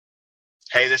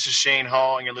Hey, this is Shane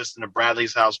Hall, and you're listening to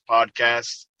Bradley's House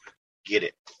Podcast. Get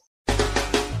it.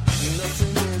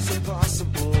 Nothing is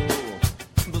impossible,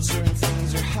 but certain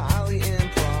things are highly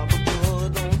improbable.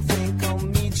 Don't think I'll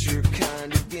meet your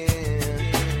kind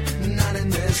again, not in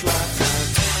this lifetime.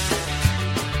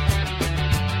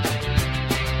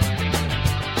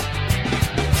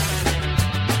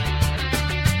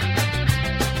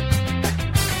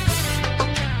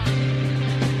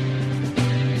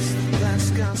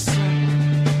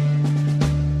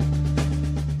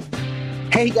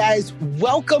 Hey guys,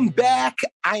 welcome back.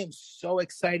 I am so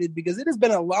excited because it has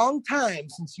been a long time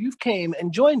since you've came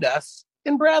and joined us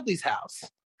in Bradley's house.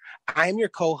 I'm your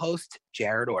co-host,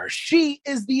 Jared Orr. She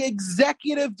is the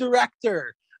executive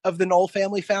director of the Knoll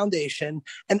Family Foundation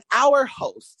and our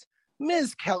host,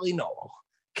 Ms. Kelly Knoll.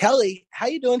 Kelly, how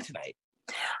you doing tonight?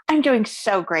 I'm doing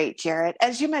so great, Jared.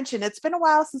 As you mentioned, it's been a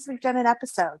while since we've done an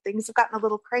episode. Things have gotten a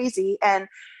little crazy, and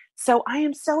so I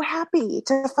am so happy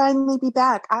to finally be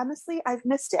back. Honestly, I've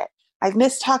missed it. I've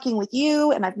missed talking with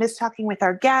you, and I've missed talking with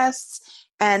our guests,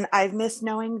 and I've missed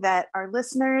knowing that our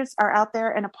listeners are out there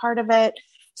and a part of it.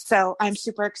 So I'm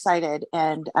super excited,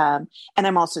 and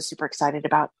I'm also super excited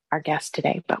about our guest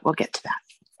today, but we'll get to that.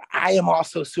 I am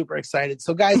also super excited.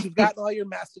 So guys, we've gotten all your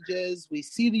messages. We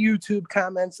see the YouTube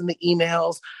comments and the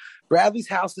emails. Bradley's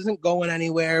house isn't going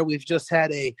anywhere. We've just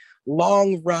had a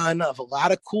long run of a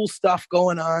lot of cool stuff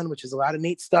going on, which is a lot of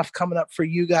neat stuff coming up for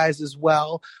you guys as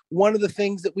well. One of the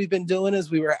things that we've been doing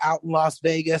is we were out in Las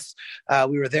Vegas.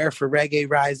 We were there for Reggae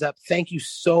Rise Up. Thank you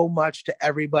so much to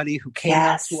everybody who came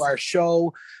out to our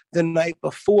show the night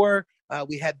before.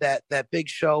 We had that big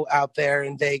show out there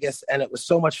in Vegas, and it was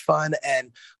so much fun.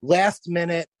 And last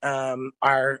minute,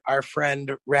 our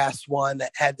friend Ras One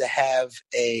had to have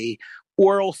a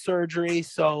oral surgery.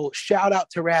 So shout out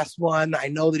to Ras One. I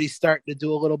know that he's starting to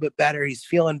do a little bit better. He's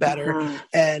feeling better. Mm-hmm.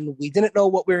 And we didn't know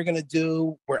what we were going to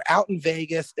do. We're out in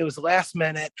Vegas. It was last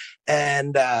minute.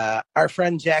 And our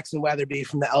friend Jackson Weatherby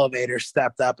from the Elevator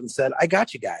stepped up and said, I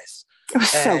got you guys. It was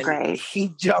so great.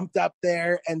 He jumped up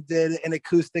there and did an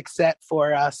acoustic set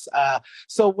for us.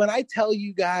 So when I tell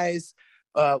you guys,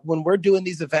 when we're doing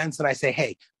these events and I say,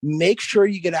 hey, make sure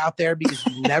you get out there because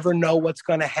you never know what's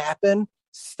going to happen.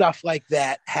 Stuff like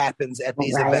that happens at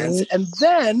these events. And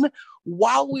then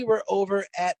while we were over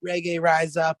at Reggae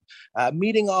Rise Up,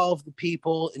 meeting all of the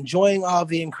people, enjoying all of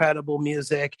the incredible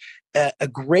music, a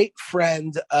great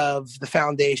friend of the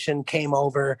foundation came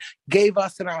over, gave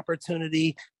us an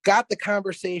opportunity, got the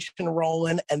conversation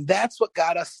rolling, and that's what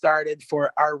got us started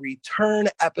for our return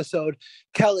episode.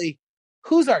 Kelly,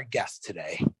 who's our guest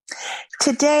today?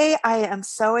 Today, I am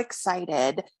so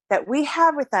excited that we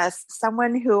have with us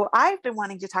someone who I've been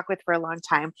wanting to talk with for a long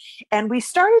time. And we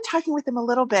started talking with him a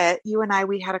little bit. You and I,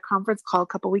 we had a conference call a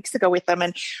couple weeks ago with him,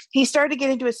 and he started to get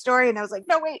into a story. And I was like,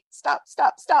 no, wait, stop.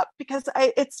 Because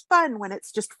it's fun when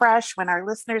it's just fresh, when our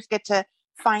listeners get to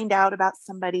find out about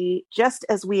somebody just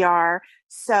as we are.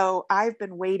 So I've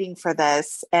been waiting for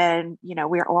this, and,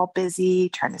 we're all busy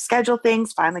trying to schedule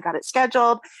things, finally got it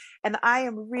scheduled. And I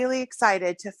am really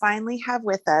excited to finally have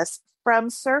with us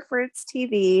from Surf Roots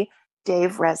TV,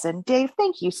 Dave Resin. Dave,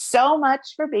 thank you so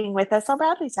much for being with us on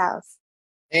Bradley's House.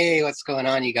 Hey, what's going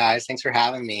on, you guys? Thanks for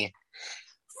having me.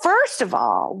 First of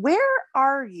all, where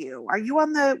are you? Are you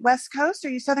on the West Coast? Are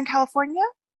you Southern California?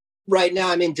 Right now,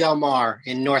 I'm in Del Mar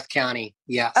in North County.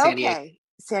 Yeah, San Diego.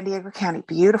 San Diego County.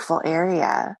 Beautiful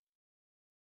area.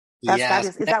 Is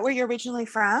that where you're originally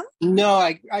from? No,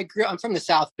 I'm from the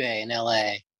South Bay in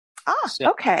LA.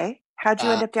 Okay. How'd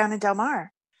you end up down in Del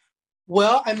Mar?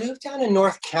 Well, I moved down to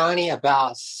North County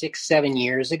about 6-7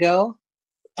 years ago.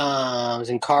 I was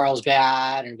in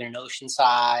Carlsbad and then in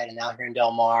Oceanside and now here in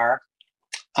Del Mar.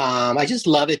 I just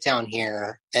love it down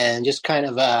here, and just kind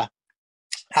of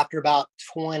after about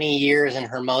 20 years in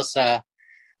Hermosa,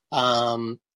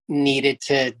 needed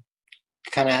to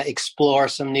kind of explore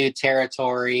some new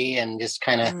territory and just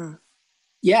kind of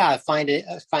find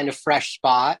a fresh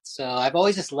spot. So I've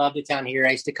always just loved it down here.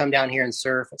 I used to come down here and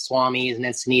surf at Swami's and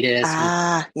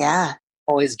Encinitas.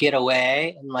 Always get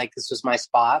away, and this was my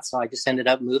spot. So I just ended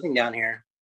up moving down here.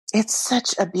 It's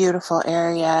such a beautiful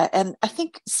area, and I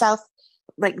think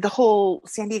the whole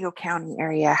San Diego County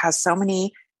area has so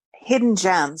many hidden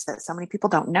gems that so many people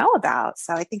don't know about.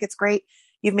 So I think it's great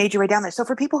you've made your way down there. So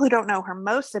for people who don't know,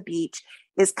 Hermosa Beach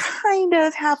is kind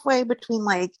of halfway between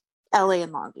LA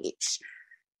and Long Beach.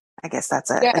 I guess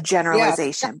that's a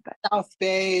generalization. Yeah. But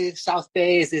South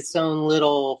Bay is its own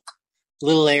little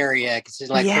area, because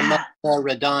it's Hermosa,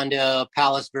 Redondo,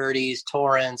 Palos Verdes,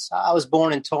 Torrance. I was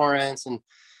born in Torrance and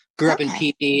grew up in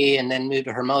PB, and then moved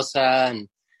to Hermosa, and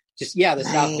just, the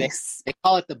South Bay. Nice. They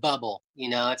call it the bubble.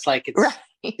 It's like it's Right.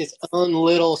 its own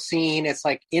little scene. It's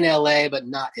like in LA, but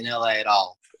not in LA at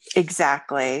all.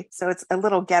 Exactly. So it's a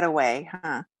little getaway,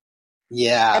 huh?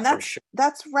 Yeah, And for sure.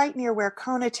 that's right near where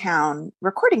Conatown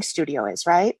recording studio is,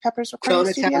 right? Pepper's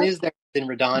recording studio. Conatown is there in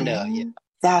Redondo. Yeah,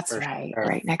 That's for right, sure.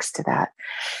 right next to that.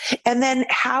 And then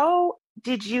how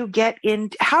did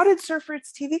Surf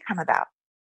Roots TV come about?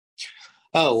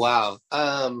 Oh, wow.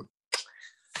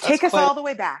 Take us all the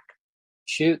way back.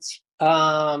 Shoots.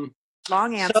 Long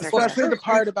answer. Especially the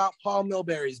part about Paul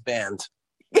Milbury's band.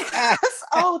 Yes.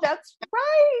 Oh, that's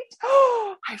right.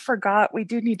 Oh, I forgot. We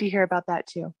do need to hear about that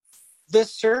too. The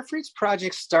Surf Roots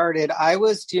project started, I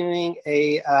was doing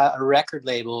a record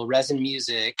label, Resin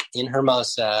Music, in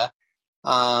Hermosa.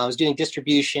 I was doing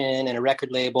distribution and a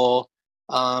record label,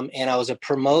 and I was a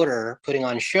promoter putting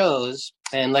on shows.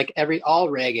 And like all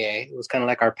reggae, it was kind of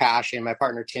like our passion, my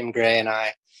partner Tim Gray and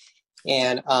I.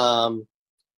 And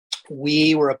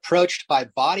we were approached by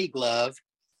Body Glove,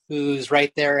 who's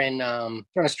right there on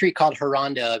a street called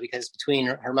Herondo, because between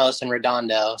Hermosa and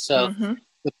Redondo. So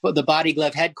the Body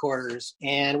Glove headquarters,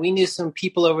 and we knew some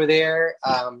people over there,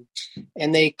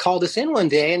 and they called us in one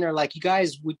day, and they're like, "You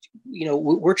guys,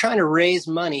 we're trying to raise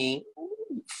money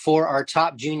for our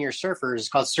top junior surfers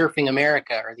called Surfing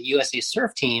America, or the USA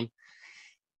Surf Team,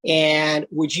 and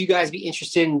would you guys be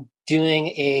interested in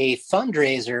doing a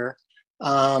fundraiser,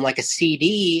 like a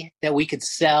CD that we could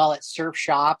sell at surf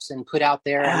shops and put out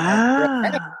there?"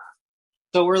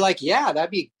 So we're like, yeah, that'd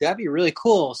be really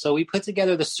cool. So we put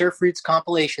together the Surf Roots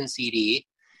compilation CD,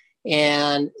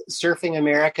 and Surfing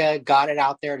America got it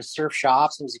out there to surf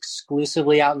shops. It was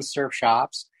exclusively out in surf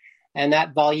shops. And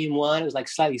that volume 1, it was like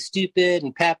Slightly Stupid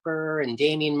and Pepper and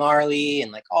Damian Marley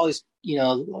and like all these,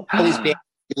 all these bands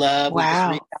we love. Wow. We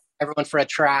just reached out to everyone for a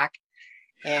track.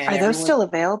 And are those still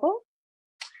available?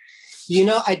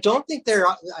 I don't think they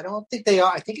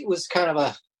are. I think it was kind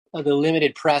of the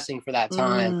limited pressing for that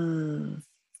time.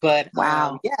 But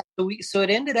wow.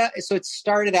 It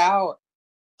started out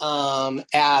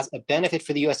as a benefit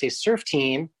for the USA Surf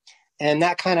Team, and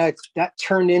that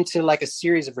turned into like a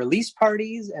series of release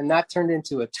parties, and that turned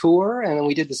into a tour, and then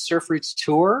we did the Surf Roots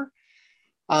tour,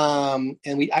 and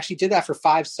we actually did that for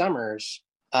 5 summers.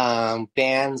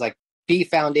 Bands like B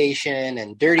Foundation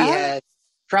and Dirty Heads,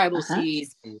 Tribal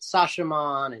Seeds and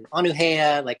Sashaman and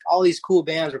Anuhea, like all these cool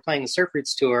bands were playing the Surf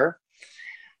Roots tour.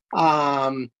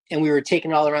 And we were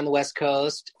taking it all around the West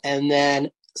Coast, and then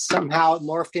somehow it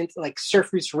morphed into like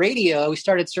Surf Roots Radio. We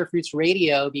started Surf Roots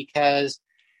Radio because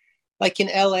like in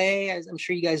LA, as I'm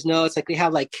sure you guys know, it's like they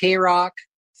have like K-Rock,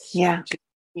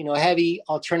 heavy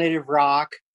alternative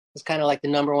rock. It's kind of like the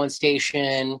number 1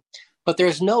 station, but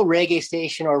there's no reggae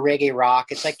station or reggae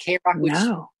rock. It's like K-Rock, which,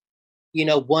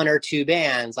 1 or 2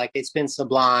 bands, like they'd spin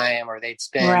Sublime or they'd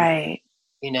spin,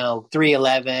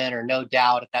 311 or No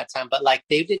Doubt at that time. But like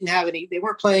they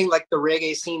weren't playing like the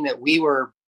reggae scene that we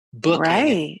were booking.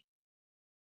 Right.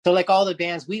 So like all the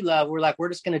bands we love, we're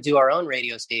just going to do our own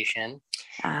radio station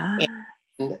and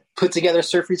put together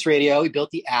Surf Roots Radio. We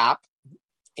built the app,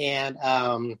 and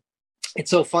it's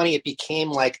so funny. It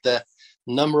became like the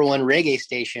number 1 reggae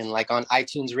station, like on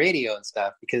iTunes Radio and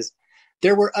stuff, because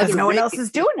there were other. No one else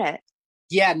is doing it.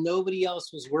 Yeah, nobody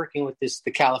else was working with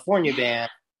the California band,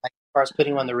 like as far as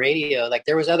putting them on the radio. Like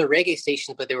there was other reggae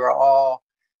stations, but they were all,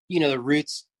 the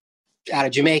roots out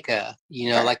of Jamaica,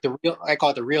 like I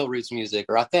call it the real roots music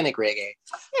or authentic reggae.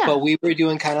 Yeah. But we were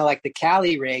doing kind of like the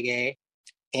Cali reggae,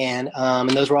 and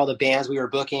those were all the bands we were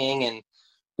booking and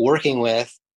working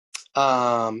with.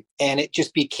 And it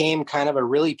just became kind of a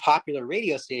really popular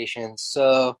radio station.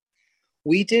 So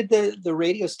we did the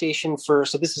radio station so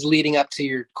this is leading up to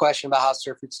your question about how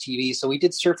Surf Roots TV. So we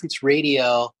did Surf Roots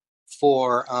Radio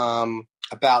for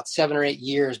about 7 or 8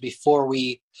 years before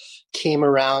we came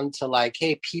around to like,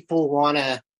 hey, people want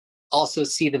to also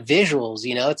see the visuals,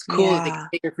 it's cool that they can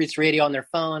take Surf Roots Radio on their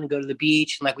phone and go to the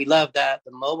beach. And like, we love that,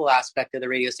 the mobile aspect of the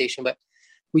radio station, but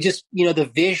we just,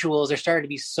 the visuals, there started to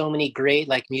be so many great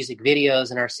like music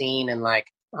videos in our scene. And like,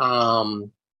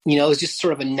 it was just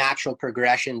sort of a natural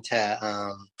progression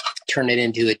to turn it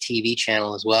into a TV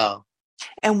channel as well.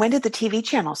 And when did the TV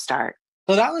channel start?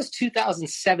 So that was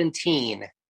 2017.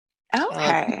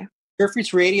 Okay. Surf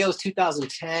Roots Radio is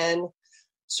 2010.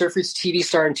 Surf Roots TV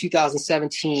started in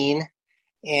 2017.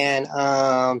 And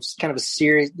it's kind of a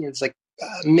series, it's like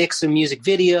a mix of music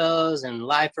videos and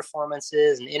live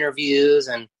performances and interviews.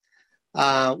 And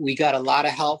we got a lot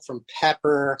of help from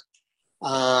Pepper.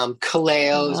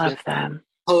 Kaleo's love them.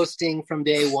 Hosting from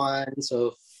day one,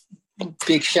 so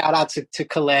big shout out to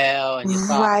Kaleo and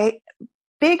right.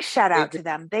 Big shout out to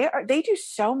them. They do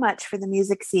so much for the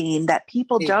music scene that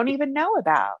people don't even know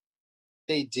about.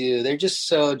 They do. They're just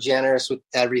so generous with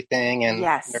everything, and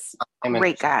yes,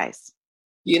 great guys.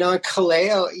 You know, and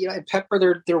Kaleo, you know, and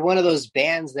Pepper, they're one of those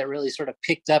bands that really sort of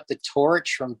picked up the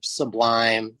torch from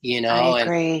Sublime, you know. I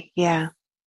agree.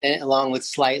 And along with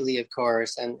Slightly, of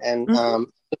course, and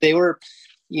but they were,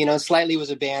 you know, Slightly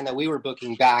was a band that we were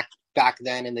booking back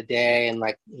then in the day, and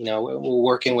like, you know, we're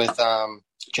working with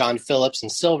John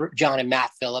and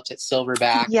Matt Phillips at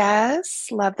Silverback. Yes,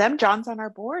 love them. John's on our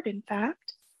board, in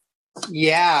fact.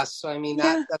 Yeah, so I mean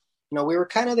that you know, we were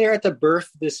kind of there at the birth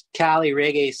of this Cali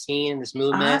reggae scene, this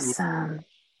movement, and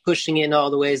pushing it in all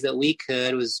the ways that we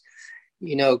could. Was,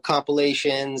 you know,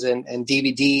 compilations and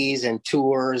DVDs and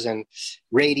tours and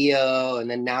radio,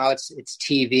 and then now it's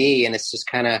TV, and it's just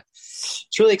kind of,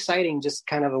 it's really exciting, just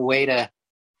kind of a way to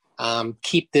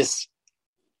keep this,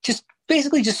 just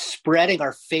basically just spreading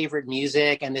our favorite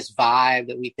music and this vibe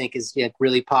that we think is, you know,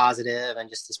 really positive, and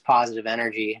just this positive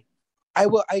energy.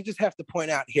 I just have to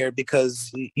point out here,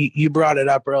 because you brought it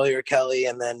up earlier, Kelly,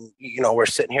 and then, you know, we're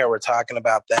sitting here, we're talking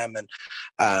about them,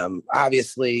 and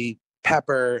obviously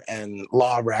Pepper and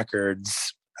Law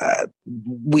Records,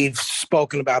 we've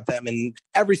spoken about them in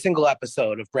every single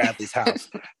episode of Bradley's House,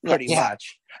 pretty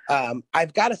much.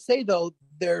 I've got to say, though,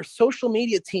 their social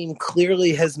media team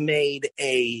clearly has made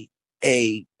a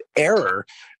error.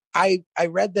 I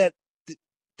read that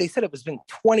they said it was been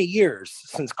 20 years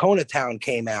since Kona Town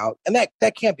came out, and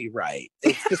that can't be right.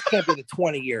 This can't be the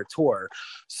 20-year tour.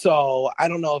 So I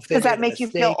don't know if does that make you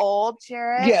feel old,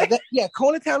 Jared? Yeah.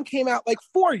 Kona Town came out like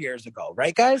 4 years ago,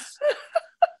 right, guys?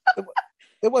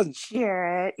 It wasn't.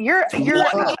 Jared,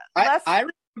 I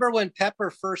remember when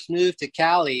Pepper first moved to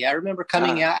Cali. I remember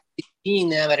coming out, seeing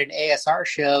them at an ASR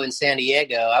show in San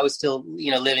Diego. I was still,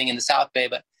 you know, living in the South Bay,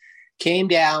 but came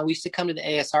down. We used to come to the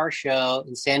ASR show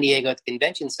in San Diego at the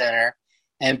convention center,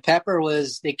 and Pepper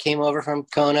they came over from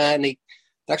Kona, and they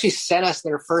actually sent us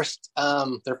their first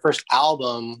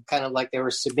album, kind of like they were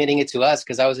submitting it to us,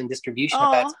 because I was in distribution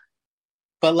at that time.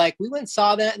 But like, we went and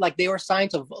saw that, like, they were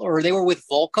signed to, or they were with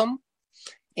Volcom,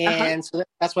 and so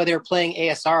that's why they were playing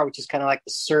ASR, which is kind of like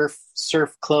the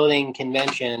surf clothing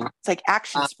convention. It's like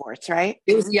action sports, right?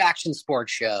 It was the action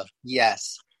sports show,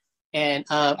 yes. And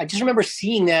I just remember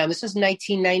seeing them. This was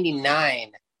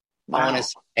 1999, wow. I want to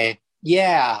say.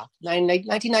 Yeah,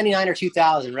 1999 or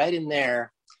 2000, right in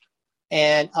there.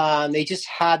 And they just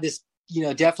had this, you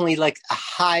know, definitely like a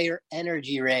higher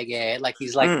energy reggae, like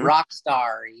he's like rock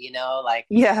star, you know, like.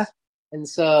 Yeah. And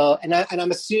so, and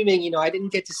I'm assuming, you know, I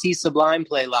didn't get to see Sublime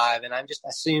play live, and I'm just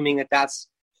assuming that that's,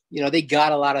 you know, they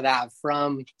got a lot of that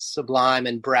from Sublime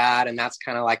and Brad, and that's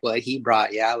kind of like what he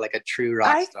brought, like a true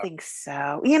rock star. I think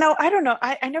so. You know, I don't know.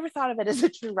 I never thought of it as a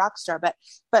true rock star,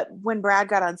 but when Brad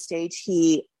got on stage,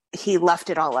 he left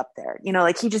it all up there. You know,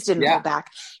 like he just didn't hold back.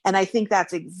 And I think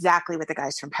that's exactly what the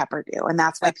guys from Pepper do, and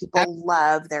that's why people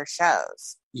love their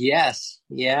shows. Yes.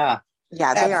 Yeah.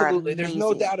 Yeah, they absolutely. Are There's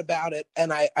no doubt about it.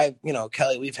 And I, you know,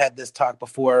 Kelly, we've had this talk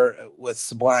before with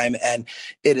Sublime, and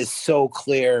it is so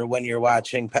clear when you're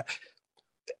watching.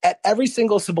 At every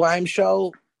single Sublime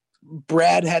show,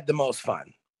 Brad had the most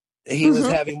fun. He was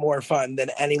having more fun than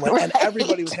anyone, and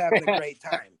everybody was having a great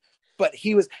time. But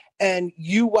he was, and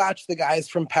you watch the guys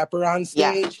from Pepper on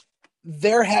stage.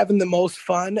 They're having the most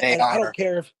fun, and I don't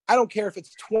care if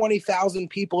it's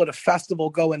 20,000 people at a festival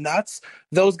going nuts.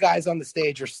 Those guys on the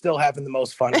stage are still having the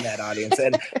most fun in that audience,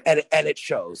 and it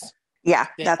shows. Yeah,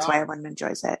 that's why everyone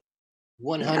enjoys it.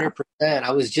 100%.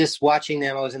 I was just watching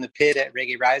them. I was in the pit at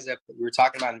Reggae Rise Up that we were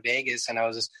talking about in Vegas, and I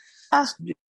was just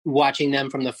watching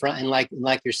them from the front. And like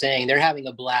you're saying, they're having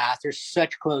a blast. They're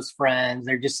such close friends.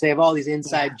 They have all these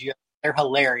inside jokes. They're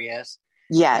hilarious.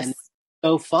 Yes. And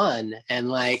so fun, and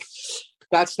like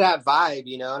that's that vibe,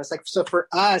 you know. And it's like, so for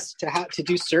us to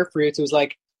do Surf Roots, it was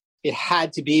like it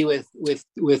had to be with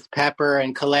Pepper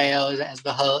and Kaleo as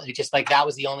the host. It just like that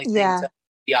was the only thing to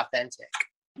be authentic.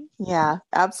 Yeah,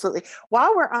 absolutely.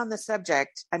 While we're on the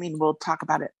subject, I mean, we'll talk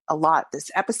about it a lot this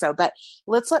episode, but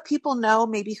let's let people know,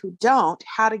 maybe who don't,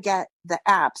 how to get the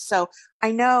app. So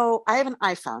I know I have an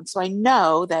iPhone, so I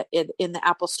know that in the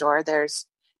Apple Store there's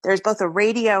both a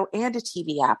radio and a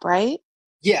TV app, right?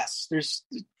 Yes, there's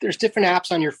different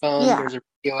apps on your phone. Yeah. There's a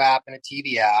radio app and a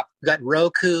TV app. We've got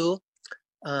Roku,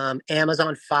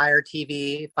 Amazon Fire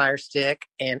TV, Fire Stick,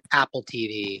 and Apple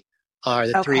TV are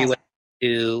the three ways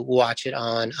to watch it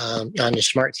on your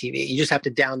smart TV. You just have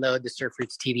to download the Surf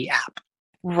Roots TV app.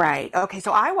 Right. Okay.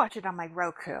 So I watch it on my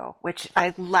Roku, which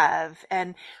I love.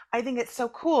 And I think it's so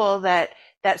cool that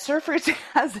Surf Roots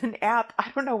has an app. I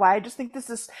don't know why. I just think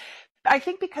this is I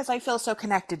think because I feel so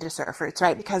connected to Surf Roots,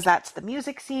 right? Because that's the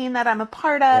music scene that I'm a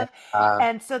part of.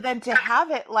 And so then to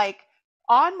have it like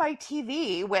on my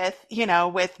TV with,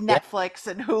 with Netflix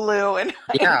and Hulu and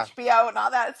HBO and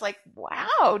all that, it's like,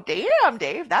 wow, damn,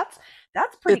 Dave, that's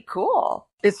pretty cool.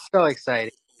 It's so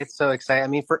exciting. It's so exciting. I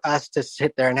mean, for us to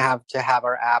sit there and have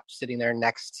our app sitting there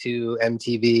next to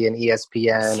MTV and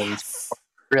ESPN, and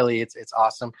really, it's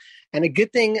awesome. And a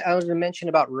good thing I was going to mention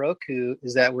about Roku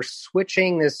is that we're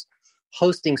switching this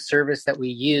hosting service that we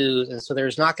use, and so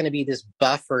there's not going to be this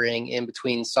buffering in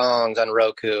between songs on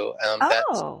Roku.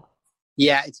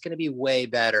 It's going to be way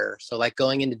better. So, like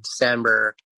going into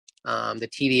December, the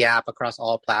TV app across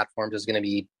all platforms is going to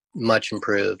be much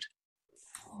improved.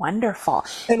 Wonderful.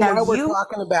 And now, while we're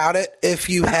talking about it, if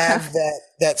you have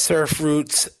that Surf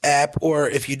Roots app, or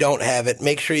if you don't have it,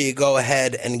 make sure you go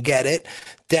ahead and get it,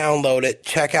 download it,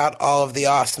 check out all of the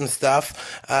awesome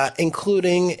stuff,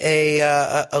 including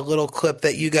a little clip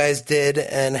that you guys did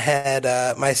and had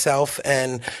myself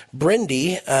and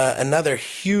Brindy, another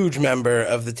huge member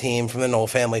of the team from the Knoll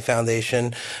Family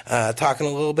Foundation, talking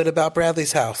a little bit about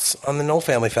Bradley's house on the Knoll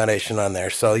Family Foundation on there.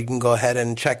 So you can go ahead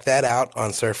and check that out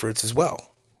on Surf Roots as well.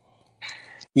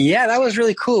 Yeah, that was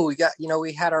really cool. We got,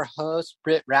 we had our host,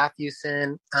 Britt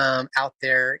Rathewson, out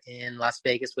there in Las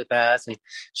Vegas with us, and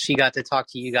she got to talk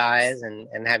to you guys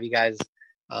and have you guys,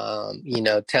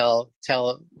 tell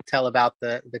about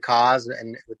the cause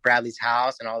and with Bradley's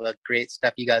house and all the great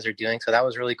stuff you guys are doing. So that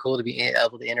was really cool to be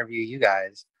able to interview you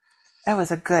guys. That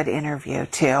was a good interview,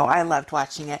 too. I loved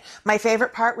watching it. My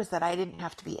favorite part was that I didn't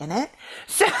have to be in it.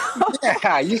 So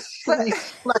yeah, you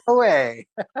snuck away.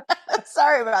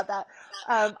 Sorry about that.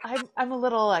 I'm a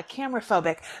little camera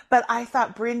phobic, but I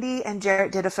thought Brindy and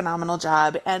Jarrett did a phenomenal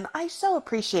job. And I so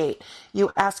appreciate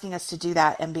you asking us to do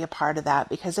that and be a part of that,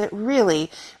 because it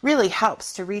really, really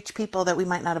helps to reach people that we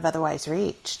might not have otherwise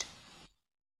reached.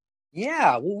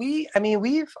 Yeah, well,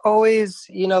 we've always,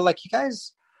 like you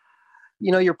guys,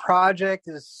 your project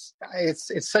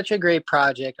it's such a great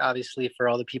project, obviously, for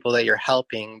all the people that you're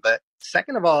helping. But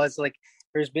second of all, it's like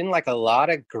there's been like a lot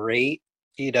of great,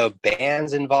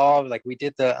 bands involved. Like we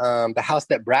did the house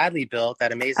that Bradley built,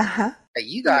 that amazing that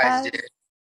you guys did.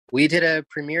 We did a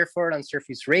premiere for it on Surf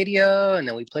Roots Radio, and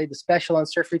then we played the special on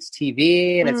Surf Roots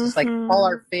TV, and it's just like all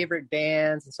our favorite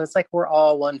bands. And so it's like we're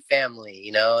all one family,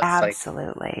 It's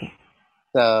Absolutely.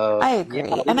 So I agree.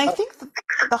 And I think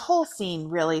the whole scene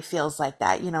really feels like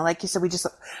that. Like you said,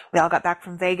 we all got back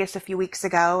from Vegas a few weeks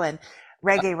ago, and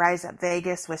Reggae Rise Up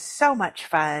Vegas was so much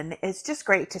fun. It's just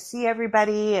great to see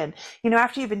everybody. And,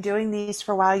 after you've been doing these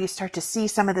for a while, you start to see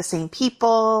some of the same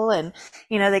people, and,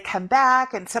 they come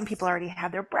back, and some people already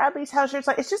have their Bradley's house shirts.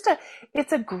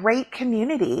 It's a great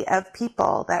community of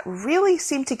people that really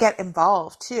seem to get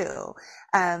involved too.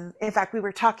 In fact, we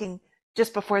were talking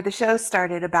just before the show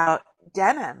started about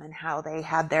Denim and how they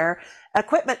had their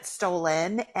equipment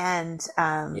stolen, and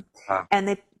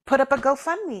they put up a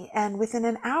GoFundMe, and within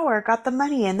an hour got the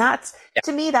money. And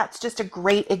to me, that's just a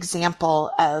great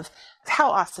example of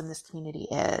how awesome this community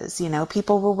is.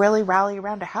 People will really rally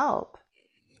around to help.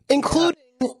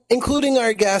 Including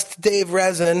our guest, Dave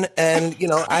Resin. And,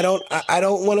 I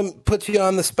don't want to put you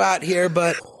on the spot here,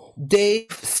 but Dave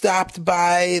stopped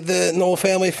by the Knoll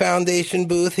Family Foundation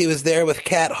booth. He was there with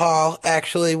Kat Hall,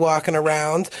 actually walking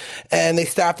around, and they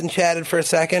stopped and chatted for a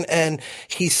second, and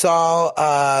he saw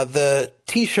the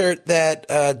T-shirt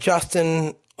that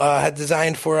Justin had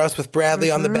designed for us with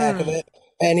Bradley on the back of it.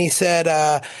 And he said,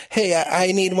 hey,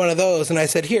 I need one of those. And I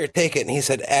said, here, take it. And he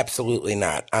said, absolutely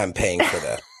not. I'm paying for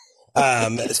this.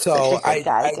 So I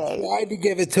tried to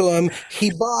give it to him.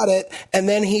 He bought it, and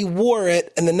then he wore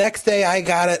it. And the next day I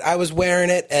got it. I was wearing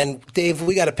it. And Dave,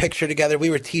 we got a picture together. We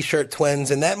were T-shirt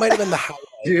twins, and that might have been the highlight.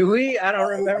 Do we? I don't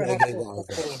remember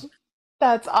that.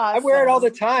 That's awesome. I wear it all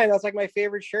the time. That's like my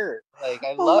favorite shirt. Like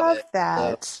I love it.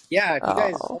 That. So, yeah, if you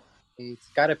guys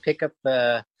got to pick up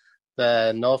the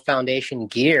Knoll Foundation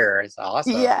gear. It's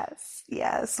awesome.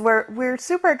 Yes. We're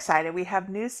super excited. We have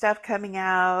new stuff coming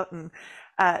out, and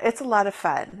it's a lot of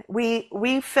fun.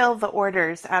 We fill the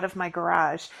orders out of my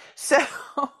garage, so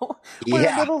we're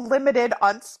a little limited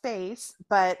on space,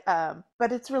 but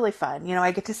it's really fun.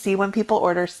 I get to see when people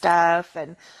order stuff,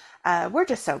 and we're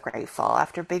just so grateful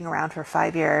after being around for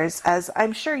 5 years, as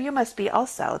I'm sure you must be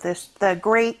also. The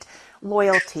great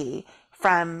loyalty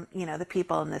from the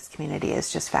people in this community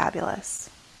is just fabulous.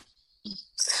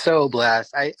 So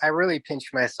blessed. I really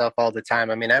pinch myself all the time.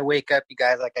 I mean, I wake up, you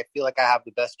guys, like I feel like I have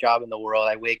the best job in the world.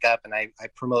 I wake up and I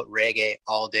promote reggae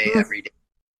all day, every day.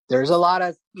 There's a lot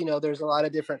of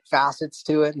different facets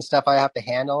to it and stuff I have to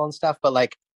handle and stuff. But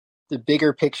like the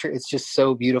bigger picture, it's just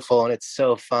so beautiful and it's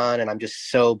so fun, and I'm just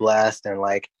so blessed, and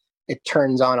like it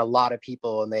turns on a lot of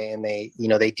people, and they you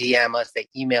know, they DM us, they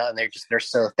email, and they're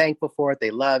so thankful for it.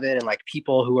 They love it. And like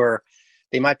people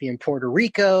they might be in Puerto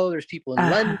Rico, there's people in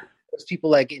London, there's people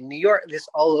like in New York, just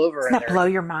all over. Doesn't that blow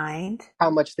your mind? How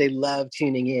much they love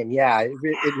tuning in. Yeah,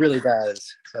 it really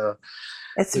does. So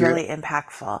it's really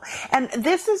impactful. And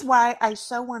this is why I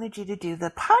so wanted you to do the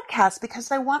podcast,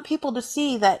 because I want people to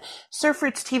see that Surf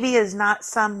Roots TV is not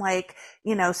some like,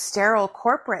 you know, sterile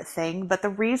corporate thing, but the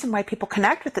reason why people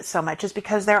connect with it so much is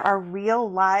because there are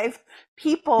real live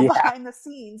people behind the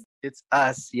scenes. It's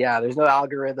us. Yeah. There's no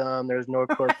algorithm. There's no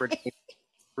corporate. Right.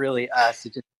 Really us.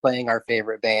 It's just playing our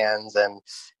favorite bands and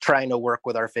trying to work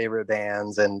with our favorite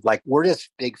bands. And like, we're just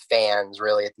big fans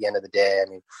really at the end of the day. I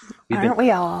mean, aren't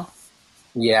we all?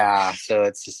 Yeah. So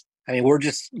it's just, I mean, we're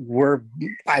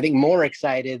I think more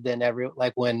excited than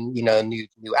like when, you know, new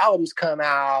albums come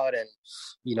out and,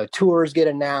 you know, tours get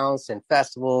announced and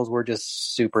festivals. We're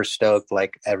just super stoked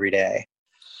like every day.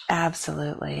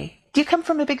 Absolutely. Do you come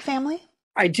from a big family?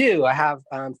 I do. I have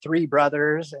 3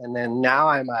 brothers, and then now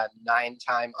I'm a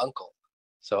 9-time uncle.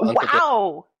 So Uncle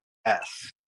wow.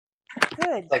 Yes.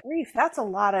 Good grief. That's a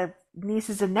lot of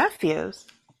nieces and nephews.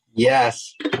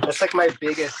 Yes. That's like my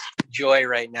biggest joy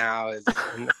right now, is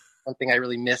something I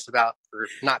really miss about for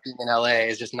not being in LA,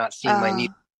 is just not seeing my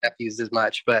nieces and nephews as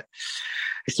much. But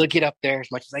I still get up there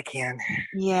as much as I can.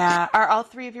 Yeah. Are all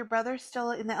 3 of your brothers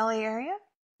still in the LA area?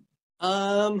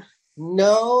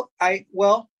 No.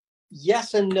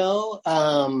 Yes and no.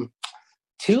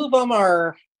 2 of them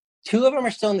are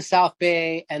still in the South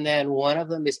Bay, and then one of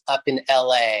them is up in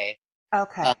LA.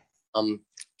 Okay.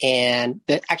 And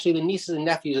actually the nieces and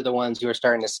nephews are the ones who are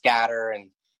starting to scatter,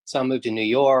 and some moved to New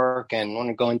York and want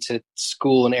to go into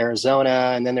school in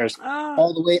Arizona. And then there's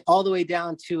all the way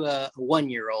down to a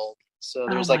 1-year-old. So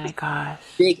there's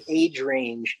big age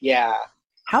range. Yeah.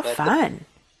 How fun.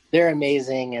 They're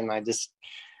amazing. And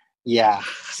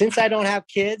since I don't have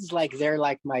kids, like they're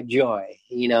like my joy,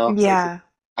 you know? Yeah.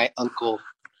 Like my uncle,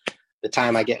 the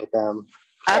time I get with them.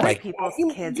 Other people's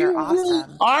kids are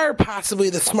awesome. You are possibly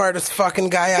the smartest fucking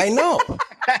guy I know.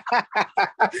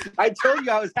 I told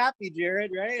you I was happy,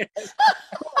 Jared, right?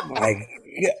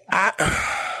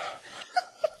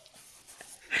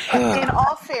 In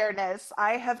all fairness,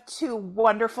 I have 2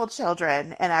 wonderful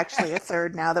children, and actually a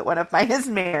third now that one of mine is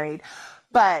married.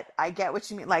 But I get what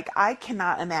you mean. Like, I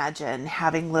cannot imagine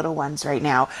having little ones right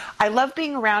now. I love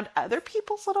being around other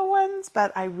people's little ones,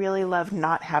 but I really love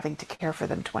not having to care for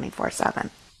them 24/7.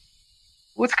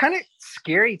 Well, it's kind of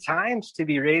scary times to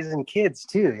be raising kids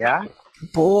too, yeah?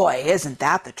 Boy, isn't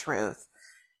that the truth.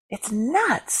 It's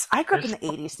nuts. I grew up in the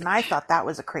 80s, and I thought that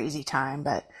was a crazy time,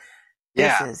 but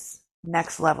this is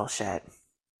next level shit.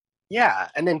 Yeah,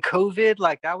 and then COVID,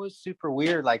 like, that was super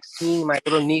weird, like, seeing my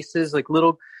little nieces, like,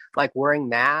 wearing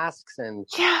masks and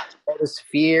all this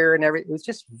fear and everything. It was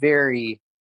just very,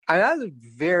 that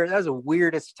was the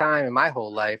weirdest time in my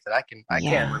whole life that I can't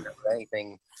remember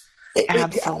anything.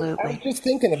 Absolutely. I was just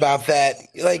thinking about that.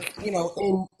 Like, you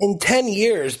know, in 10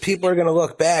 years, people are going to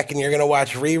look back and you're going to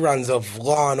watch reruns of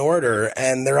Law and Order,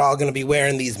 and they're all going to be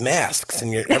wearing these masks,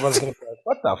 and everyone's going to be like,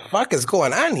 what the fuck is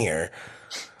going on here?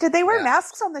 Did they wear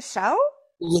masks on the show?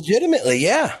 Legitimately,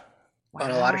 yeah. Wow.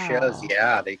 On a lot of shows,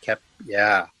 they kept,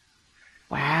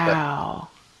 Wow.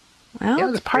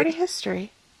 Well, it's part of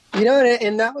history. You know,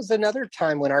 and that was another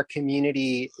time when our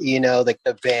community, you know, like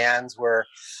the bands were,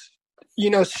 you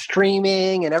know,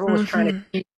 streaming, and everyone was trying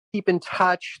to keep in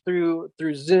touch through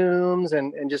Zooms,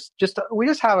 and we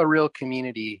just have a real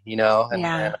community, you know, and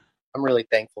I'm really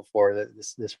thankful for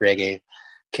this reggae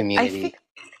community.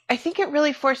 I think it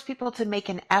really forced people to make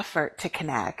an effort to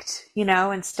connect, you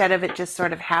know, instead of it just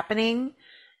sort of happening.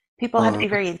 People have to be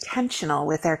very intentional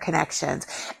with their connections.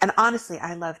 And honestly,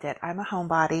 I loved it. I'm a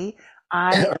homebody.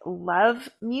 I love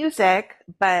music,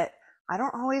 but I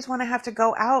don't always want to have to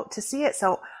go out to see it.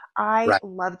 So I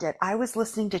loved it. I was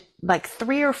listening to like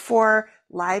 3 or 4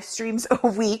 live streams a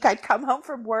week. I'd come home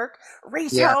from work,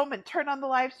 race home, and turn on the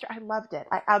live stream. I loved it.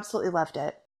 I absolutely loved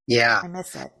it. Yeah. I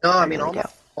miss it. No, I mean, all my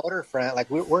promoter friends,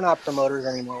 like we're not promoters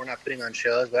anymore. We're not putting on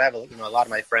shows, but I have, you know, a lot of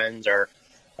my friends are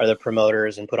the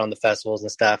promoters and put on the festivals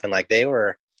and stuff. And like, they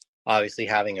were obviously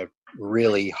having a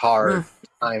really hard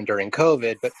time during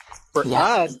COVID, but for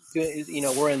us, you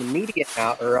know, we're in the media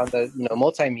now, or on the, you know,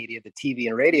 multimedia, the TV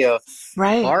and radio,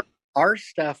 right? Our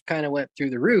stuff kind of went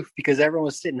through the roof because everyone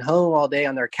was sitting home all day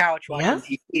on their couch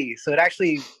watching TV. So it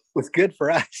actually was good for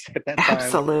us at that time.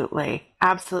 Absolutely.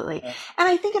 And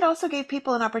I think it also gave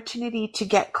people an opportunity to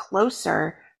get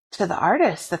closer to the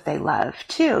artists that they love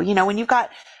too. You know, when you've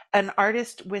got an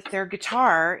artist with their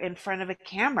guitar in front of a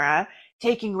camera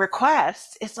taking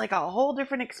requests, it's like a whole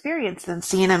different experience than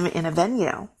seeing them in a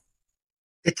venue.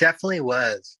 It definitely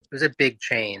was. It was a big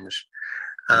change.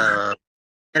 And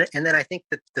then I think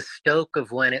that the stoke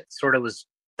of when it sort of was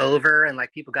over and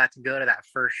like people got to go to that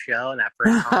first show and that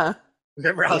first concert.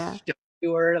 Remember how stoked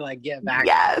you were to like get back?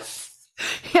 Yes.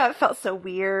 Yeah, it felt so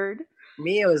weird. For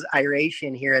me, it was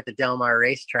Iration here at the Del Mar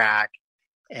racetrack.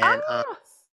 And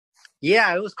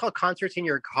yeah, it was called Concerts in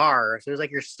Your Car. So it was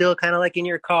like you're still kind of like in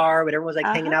your car, but everyone's like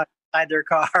hanging out inside their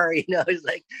car, you know, it's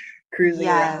like cruising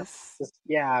around. Just,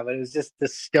 yeah, but it was just the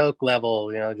stoke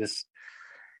level, you know, just,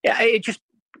 yeah, it just,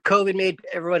 COVID made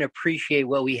everyone appreciate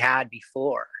what we had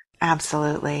before.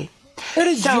 Absolutely.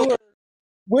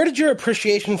 Where did your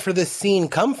appreciation for this scene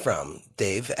come from,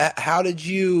 Dave? How did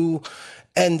you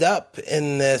end up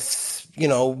in this, you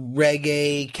know,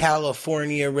 reggae,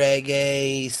 California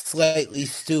reggae, slightly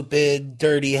stupid,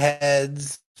 Dirty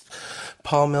Heads,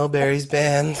 Paul Milbury's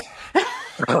band?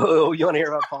 Oh, you want to hear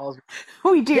about Paul's?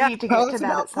 We do need to get to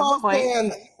that at some point.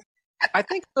 Band. I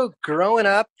think so. Growing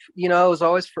up, you know, it was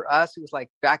always for us. It was like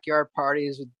backyard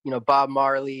parties with, you know, Bob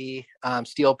Marley,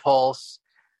 Steel Pulse,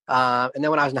 and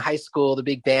then when I was in high school, the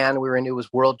big band we were in, it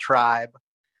was World Tribe.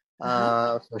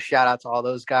 So shout out to all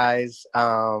those guys.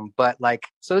 But like,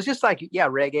 so it's just like, yeah,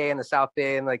 reggae in the South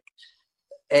Bay, and like,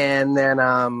 and then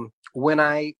when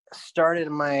I started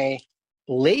my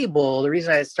label, the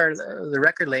reason I started the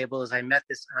record label is I met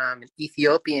this an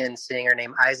Ethiopian singer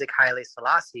named Isaac Haile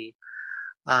Selassie.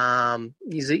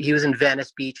 He was in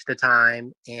Venice Beach at the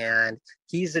time, and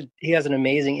he has an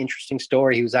amazing, interesting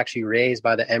story. He was actually raised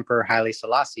by the Emperor Haile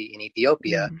Selassie in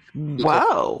Ethiopia.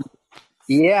 Wow.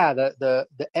 Yeah, the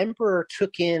emperor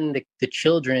took in the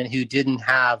children who didn't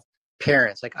have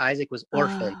parents. Like Isaac was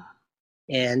orphaned.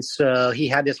 And so he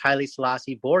had this Haile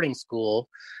Selassie boarding school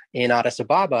in Addis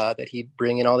Ababa that he'd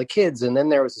bring in all the kids. And then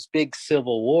there was this big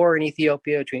civil war in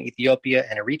Ethiopia between Ethiopia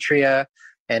and Eritrea.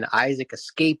 And Isaac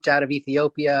escaped out of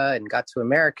Ethiopia and got to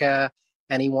America.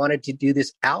 And he wanted to do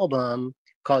this album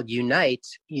called Unite,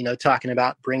 you know, talking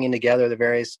about bringing together the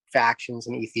various factions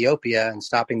in Ethiopia and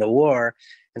stopping the war.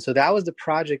 And so that was the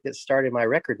project that started my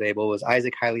record label, was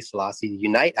Isaac Haile Selassie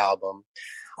Unite album.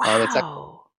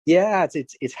 Wow.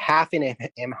 It's half in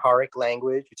Amharic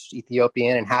language, which is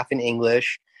Ethiopian, and half in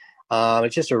English.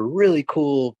 It's just a really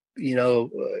cool, you know,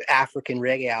 African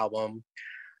reggae album.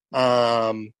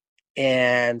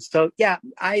 And so, yeah,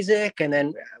 Isaac, and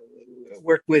then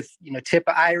worked with, you know,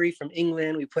 Tippa Irie from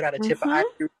England. We put out a Tippa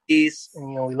Irie release, and,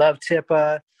 you know, we love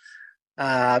Tippa.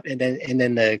 And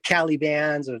then the Cali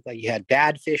bands, like you had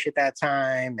Badfish at that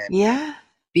time, and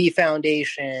B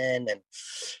Foundation, and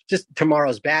just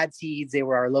Tomorrow's Bad Seeds. They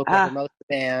were our local promotion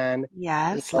band.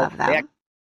 Yes, love them.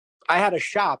 I had a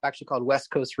shop actually called West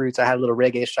Coast Roots. I had a little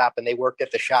reggae shop, and they worked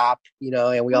at the shop, you know,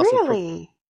 and we also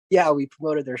we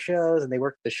promoted their shows, and they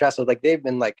worked at the shop. So like they've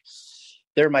been like,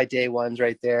 they're my day ones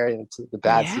right there. You know, the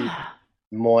Bad Seeds,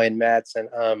 Moyne Mets, and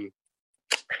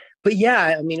but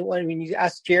yeah, I mean, when you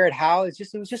ask Jared how, it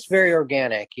was just very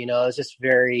organic, you know. It's just,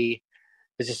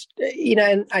 you know,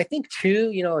 and I think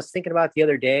too, you know, I was thinking about the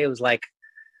other day, it was like,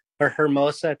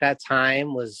 Hermosa at that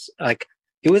time was like,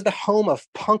 it was the home of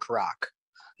punk rock.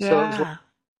 So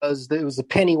it was the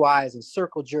Pennywise and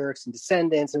Circle Jerks and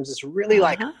Descendants. It was just really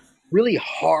like really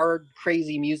hard,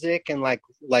 crazy music, and like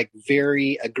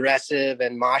very aggressive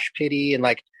and mosh pitty, and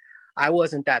like, I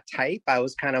wasn't that type. I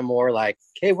was kind of more like,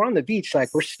 hey, we're on the beach,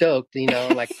 like we're stoked, you know,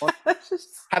 like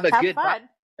have a good vibe, you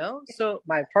know? So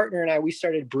my partner and I, we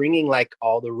started bringing like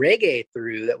all the reggae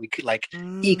through that we could, like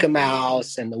Ika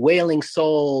Mouse and the Wailing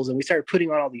Souls, and we started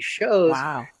putting on all these shows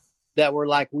that were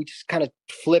like, we just kind of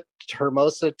flipped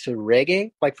Hermosa to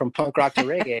reggae, like from punk rock to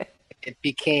reggae. It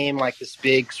became like this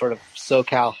big sort of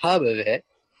SoCal hub of it,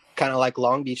 kind of like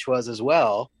Long Beach was as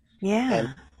well.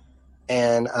 Yeah.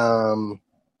 And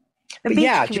the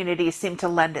beach community seemed to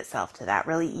lend itself to that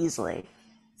really easily.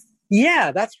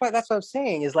 Yeah, that's what I'm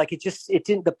saying, is like, it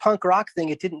didn't, the punk rock thing,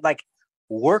 it didn't like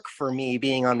work for me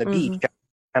being on the beach.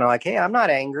 Kind of like, hey, I'm not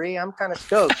angry, I'm kind of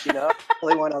stoked, you know. I don't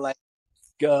really want to like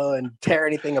go and tear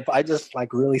anything up. I just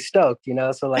like really stoked, you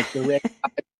know. So like the reggae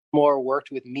more worked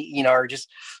with me, you know, or just,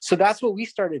 so that's what we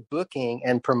started booking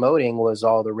and promoting, was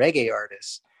all the reggae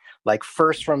artists. Like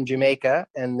first from Jamaica,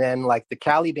 and then like the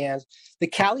Cali bands. The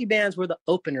Cali bands were the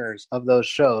openers of those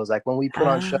shows. Like when we put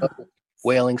on shows,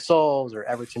 Wailing Souls or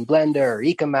Everton Blender or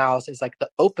Ika Mouse, it's like the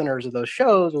openers of those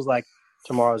shows was like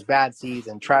Tomorrow's Bad Seeds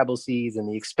and Tribal Seeds and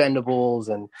the Expendables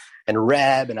and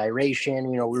Reb and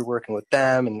Iration. You know, we were working with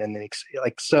them, and then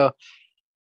so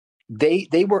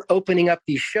they were opening up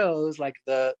these shows. Like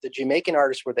the Jamaican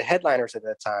artists were the headliners at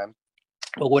that time.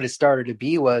 But what it started to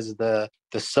be was the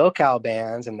SoCal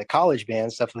bands and the college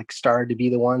bands stuff like started to be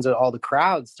the ones that all the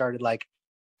crowds started like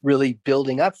really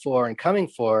building up for and coming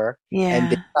for.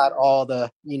 And they got all the,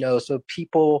 so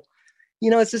people,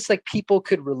 it's just like people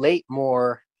could relate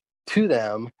more to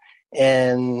them.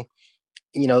 And,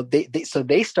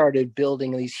 they started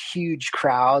building these huge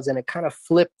crowds, and it kind of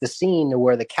flipped the scene to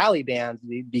where the Cali bands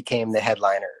became the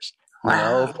headliners,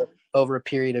 over a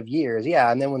period of years.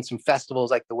 Yeah. And then when some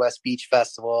festivals like the West Beach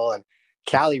Festival and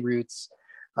Cali Roots,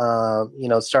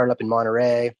 started up in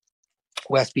Monterey,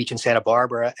 West Beach and Santa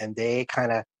Barbara, and they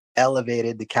kind of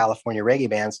elevated the California reggae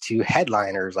bands to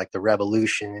headliners like the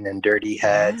Revolution and Dirty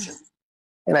Heads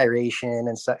and Iration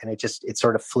and stuff. And it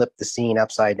sort of flipped the scene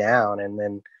upside down. And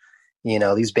then,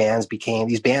 these bands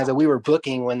that we were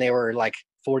booking when they were like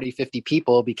 40, 50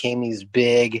 people became these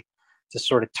big, just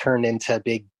sort of turned into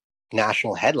big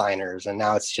national headliners. And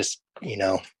now it's just,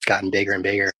 gotten bigger and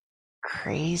bigger.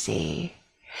 Crazy.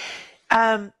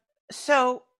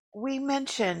 So we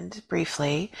mentioned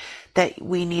briefly that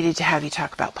we needed to have you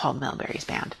talk about Paul Milbury's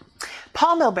band.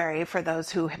 Paul Milbury, for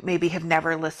those who maybe have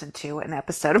never listened to an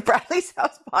episode of Bradley's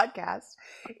House podcast,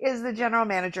 is the general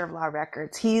manager of Law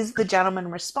Records. He's the gentleman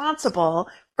responsible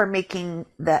for making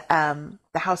the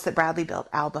House That Bradley Built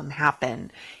album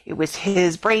happen. It was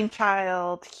his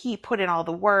brainchild. He put in all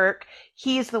the work.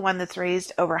 He's the one that's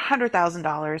raised over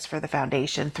 $100,000 for the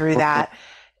foundation through that.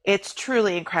 It's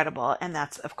truly incredible. And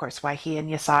that's, of course, why he and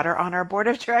Yasad are on our board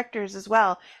of directors as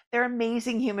well. They're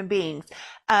amazing human beings.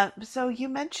 So you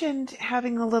mentioned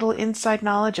having a little inside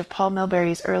knowledge of Paul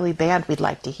Milbury's early band. We'd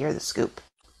like to hear the scoop.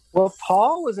 Well,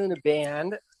 Paul was in a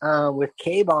band with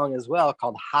K-Bong as well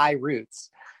called High Roots.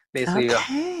 Basically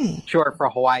short for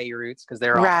Hawaii Roots, because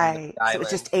they're all right. So it was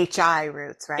just HI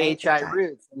Roots, right? HI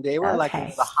Roots. And they were like one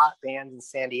of the hot bands in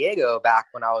San Diego back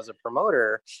when I was a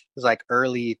promoter. It was like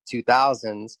early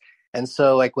 2000s. And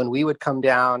so like when we would come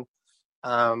down,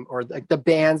 or like the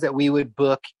bands that we would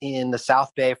book in the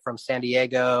South Bay from San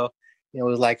Diego, it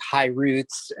was like High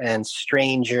Roots and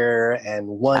Stranger and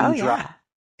One Drop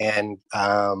and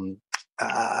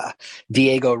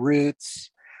Diego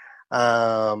Roots.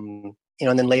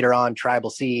 And then later on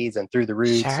Tribal Seeds and Through the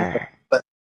Roots. Sure.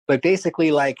 But basically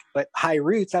but High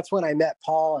Roots, that's when I met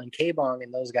Paul and K-Bong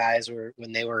and those guys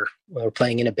when they were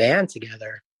playing in a band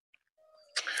together.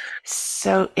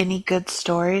 So any good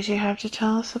stories you have to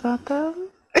tell us about them?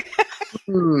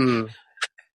 I'm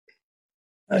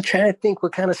trying to think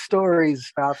what kind of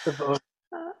stories about the book.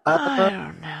 I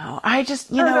don't know. I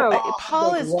just,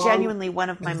 Paul is genuinely one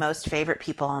of my most favorite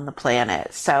people on the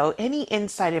planet. So any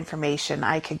inside information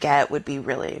I could get would be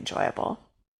really enjoyable.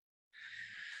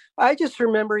 I just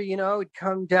remember, we'd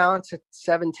come down to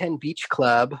 710 Beach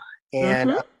Club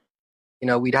and,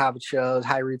 we'd have shows.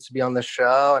 High Roots would be on the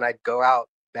show, and I'd go out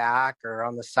back or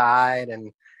on the side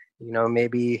and,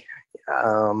 maybe,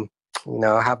 have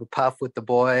a puff with the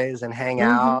boys and hang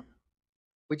out.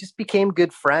 We just became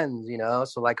good friends,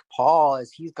 so like Paul,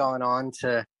 as he's gone on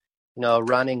to,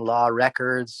 running Law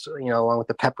Records, along with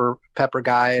the Pepper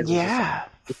guys. Yeah.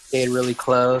 We stayed really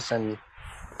close. And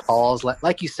Paul's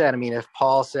like you said, I mean, if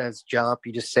Paul says jump,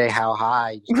 you just say how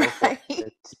high. You just go for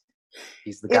it.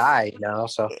 He's the guy,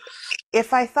 so.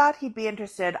 If I thought he'd be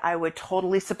interested, I would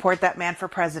totally support that man for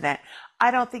president.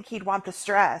 I don't think he'd want the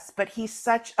stress, but he's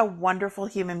such a wonderful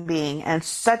human being and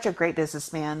such a great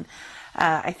businessman.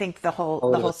 I think the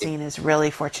whole scene is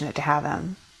really fortunate to have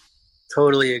him.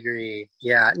 Totally agree.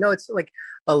 Yeah, no, it's like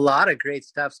a lot of great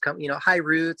stuff's come. High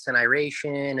Roots and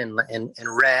Iration and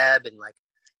Reb and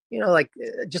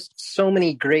just so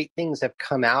many great things have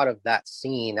come out of that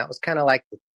scene. That was kind of like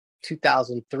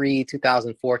 2003,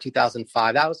 2004,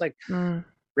 2005. That was like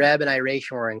Reb and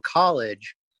Iration were in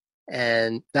college,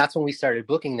 and that's when we started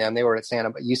booking them. They were at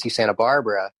UC Santa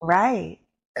Barbara, right?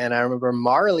 And I remember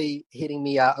Marley hitting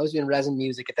me up. I was doing resin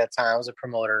music at that time. I was a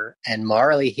promoter, and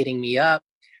Marley hitting me up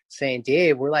saying,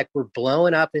 Dave, we're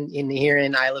blowing up in here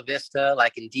in Isla Vista,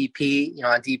 like in DP,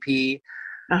 on DP,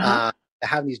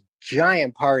 having these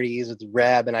giant parties with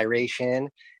Reb and Iration.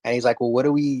 And he's like, well, what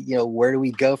do we, where do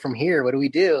we go from here? What do we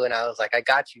do? And I was like, I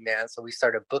got you, man. So we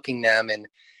started booking them in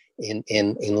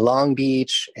Long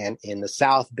Beach and in the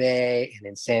South Bay and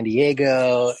in San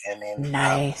Diego and in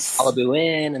Malibu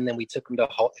Inn, and then we took them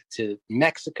to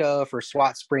Mexico for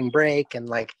SWAT spring break, and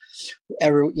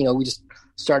we just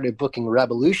started booking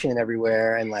Revolution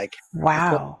everywhere, and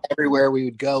everywhere we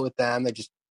would go with them, they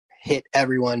just hit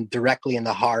everyone directly in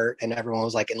the heart, and everyone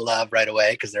was in love right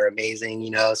away because they're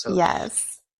amazing, so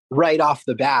yes. Right off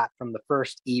the bat from the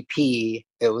first EP,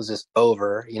 it was just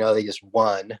over, they just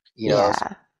won, so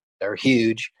they're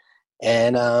huge.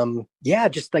 And yeah,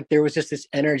 just like there was just this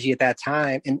energy at that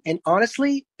time. And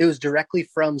honestly, it was directly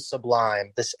from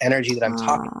Sublime, this energy that I'm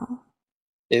talking about.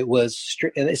 It was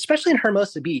especially in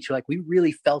Hermosa Beach, like we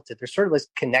really felt it. There's sort of this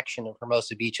connection of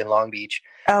Hermosa Beach and Long Beach.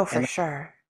 Oh, for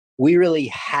sure. We really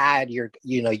had your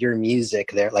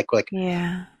music there. Like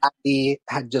yeah, he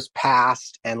had just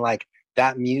passed, and like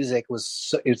that music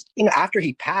was after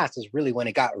he passed is really when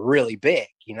it got really big.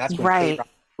 That's when K-Rock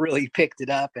really picked it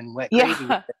up and went crazy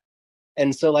with it.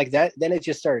 And so like that, then it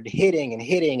just started hitting,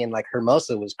 and like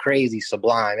Hermosa was crazy,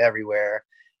 Sublime everywhere.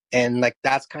 And like,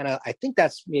 that's kind of, I think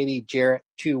that's maybe Jarrett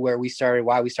too, why we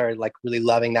started like really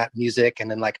loving that music.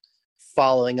 And then like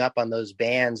following up on those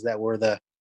bands that were that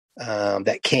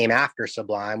came after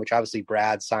Sublime, which obviously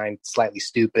Brad signed Slightly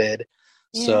Stoopid.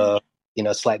 Yeah. So,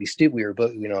 Slightly Stoopid, we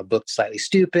were booked Slightly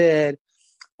Stoopid,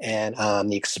 and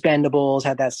the Expendables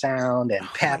had that sound, and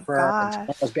Pepper,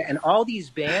 and all these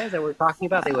bands that we're talking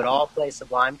about, they would all play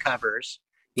Sublime covers.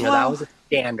 That was a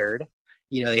standard.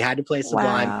 They had to play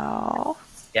Sublime. Wow.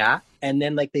 Yeah. And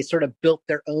then like they sort of built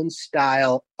their own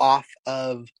style off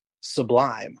of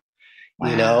Sublime,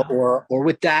 or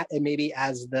with that, and maybe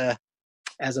as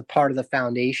a part of the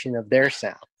foundation of their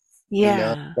sound.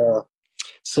 Yeah. So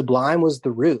Sublime was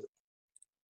the root.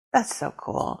 That's so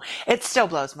cool. It still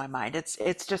blows my mind.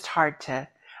 It's just hard to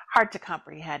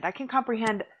comprehend. I can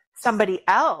comprehend somebody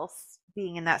else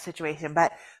being in that situation,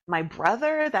 but my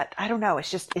brother, that I don't know, it's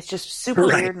just super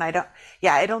weird, and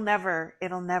it'll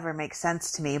never make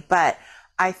sense to me, but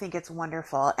I think it's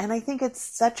wonderful. And I think it's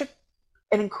such an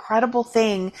incredible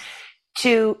thing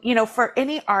to, for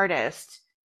any artist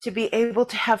to be able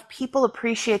to have people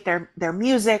appreciate their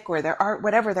music or their art,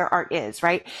 whatever their art is,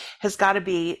 right, has got to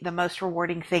be the most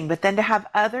rewarding thing. But then to have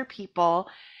other people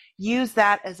use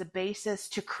that as a basis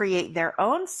to create their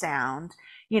own sound,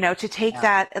 to take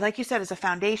that, like you said, as a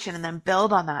foundation and then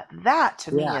build on that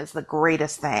to me is the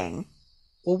greatest thing.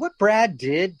 Well, what Brad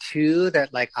did too,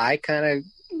 that like I kind of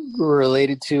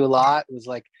related to a lot, was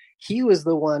like, he was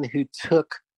the one who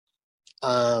took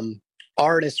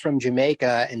artists from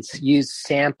Jamaica and used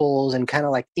samples and kind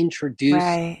of like introduced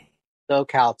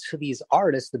SoCal to these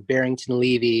artists, the Barrington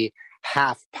Levy,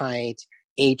 Half Pint,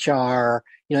 HR,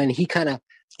 and he kind of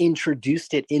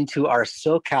introduced it into our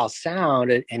SoCal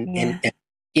sound and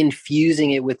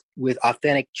infusing it with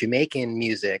authentic Jamaican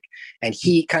music. And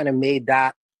he kind of made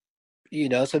that,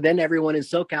 so then everyone in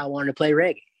SoCal wanted to play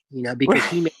reggae, because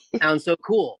he made it sound so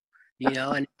cool,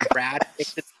 and Brad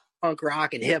mixed it punk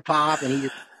rock and hip hop,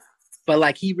 and but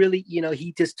like he really,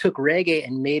 he just took reggae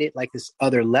and made it like this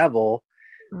other level.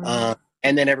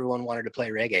 And then everyone wanted to play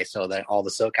reggae. So that all the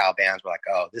SoCal bands were like,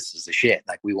 oh, this is the shit.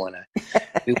 Like we want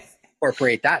to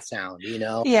incorporate that sound,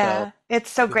 Yeah. So, it's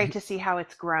so great to see how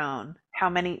it's grown. How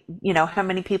many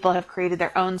people have created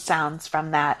their own sounds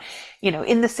from that,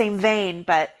 in the same vein,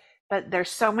 but there's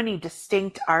so many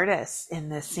distinct artists in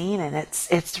this scene, and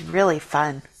it's really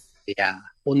fun. Yeah.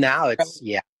 Well, now it's,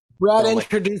 Brad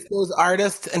introduced those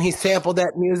artists and he sampled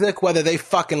that music, whether they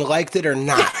fucking liked it or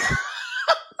not.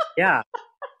 Yeah.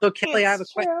 So Kelly, I have a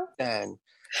question then,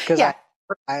 because I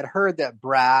had heard that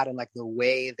Brad, and like the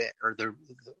way that,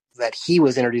 that he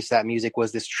was introduced to that music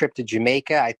was this trip to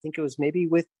Jamaica. I think it was maybe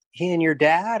with he and your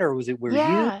dad, or was it where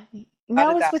you?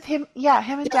 No, it's with him. Yeah,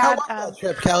 him and Dad. How was that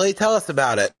trip, Kelly? Tell us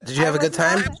about it. Did you have a good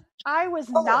time? I was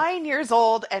 9 years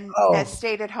old and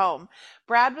stayed at home.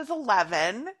 Brad was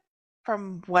 11,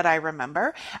 from what I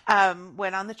remember.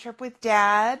 Went on the trip with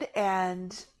Dad,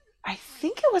 and I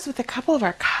think it was with a couple of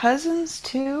our cousins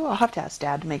too. I'll have to ask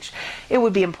Dad to make sure. It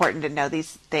would be important to know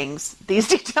these things. These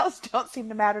details don't seem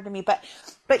to matter to me, but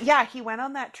yeah, he went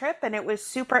on that trip and it was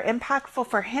super impactful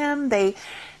for him. They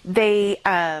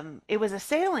it was a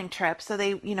sailing trip, so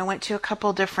they went to a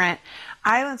couple different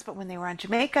islands. But when they were on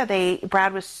Jamaica,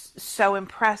 Brad was so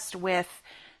impressed with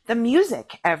the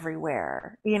music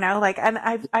everywhere. And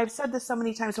I've said this so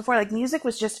many times before. Like, music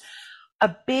was just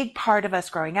a big part of us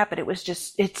growing up, and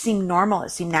it seemed normal.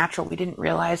 It seemed natural. We didn't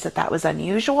realize that was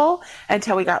unusual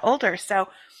until we got older. So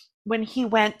when he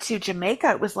went to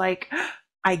Jamaica, it was like,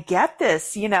 I get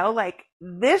this, like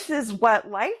this is what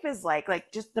life is like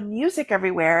just the music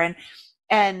everywhere.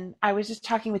 And I was just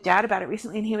talking with Dad about it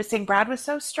recently, and he was saying Brad was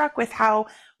so struck with how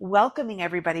welcoming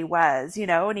everybody was,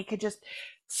 and he could just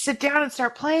sit down and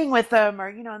start playing with them, or,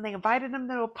 and they invited him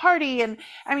to a party. And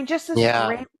I mean, just this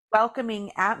great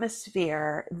welcoming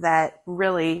atmosphere that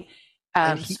really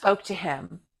spoke to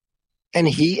him. And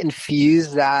he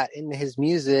infused that into his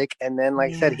music. And then,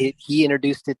 like I said, he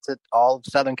introduced it to all of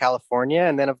Southern California.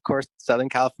 And then, of course, Southern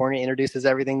California introduces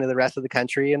everything to the rest of the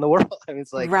country and the world. I mean,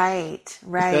 it's like, right. so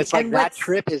it's like And that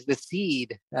trip is the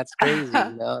seed. That's crazy.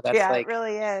 That's yeah, like, it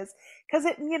really is. Because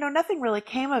nothing really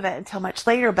came of it until much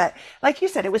later. But like you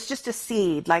said, it was just a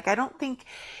seed. Like, I don't think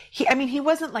he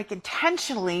wasn't like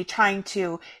intentionally trying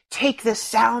to take this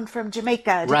sound from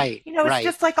Jamaica. Right. It's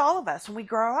just like all of us. When we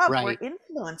grow up, we're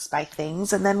influenced by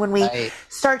things. And then when we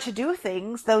start to do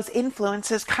things, those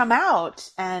influences come out.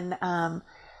 And there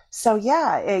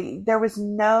was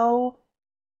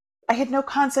I had no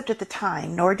concept at the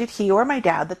time, nor did he or my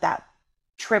dad, that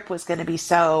trip was going to be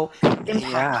so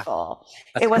impactful.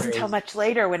 It wasn't until much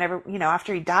later, whenever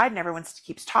after he died and everyone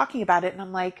keeps talking about it, and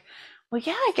I'm like, well,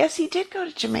 yeah, I guess he did go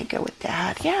to Jamaica with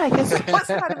Dad. Yeah, I guess it was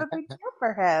kind of a big deal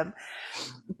for him.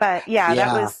 But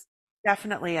that was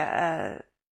definitely a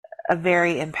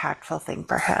very impactful thing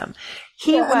for him.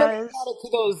 He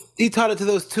taught it to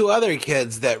those two other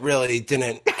kids that really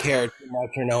didn't care too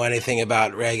much or know anything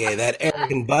about reggae, that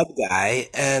Eric and Bud guy,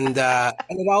 and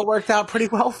it all worked out pretty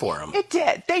well for them. It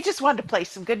did. They just wanted to play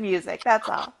some good music. That's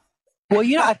all. Well,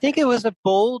 I think it was a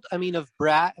bold. I mean, of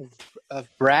Brad.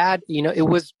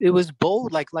 It was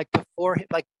bold. Like before,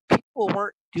 like people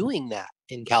weren't doing that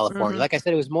in California. Like I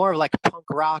said, it was more of like punk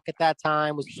rock at that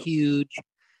time was huge.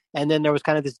 And then there was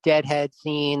kind of this Deadhead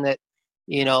scene that,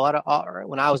 a lot of,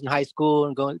 when I was in high school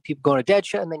and people going to Dead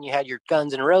Shot, and then you had your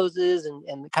Guns N' Roses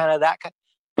and kind of that.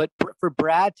 But for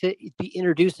Brad to be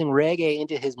introducing reggae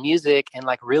into his music and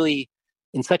like really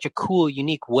in such a cool,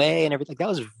 unique way and everything, that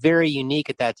was very unique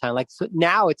at that time. Like, so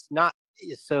now it's not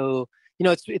so,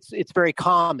 it's very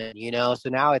common, so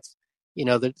now it's,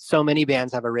 so many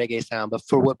bands have a reggae sound, but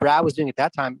for what Brad was doing at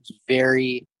that time, it was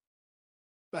very,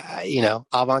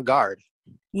 avant-garde.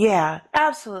 Yeah,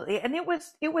 absolutely. And it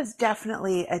was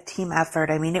definitely a team effort.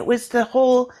 I mean, it was the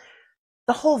whole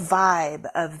vibe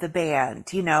of the band,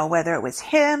 whether it was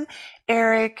him,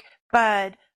 Eric,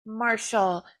 Bud,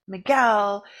 Marshall,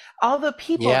 Miguel, all the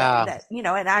people that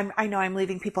and I know I'm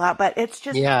leaving people out, but it's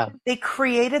just, they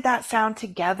created that sound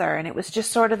together. And it was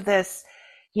just sort of this,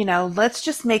 let's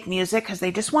just make music because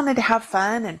they just wanted to have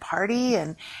fun and party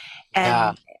and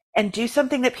do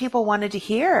something that people wanted to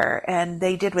hear. And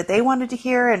they did what they wanted to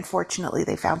hear. And fortunately,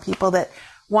 they found people that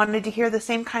wanted to hear the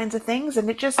same kinds of things. And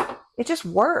it just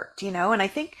worked, And I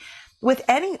think with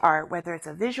any art, whether it's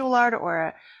a visual art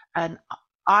or an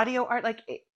audio art, like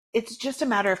it's just a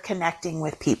matter of connecting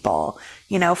with people,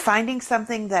 finding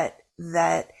something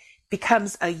that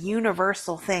becomes a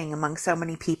universal thing among so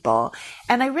many people.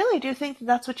 And I really do think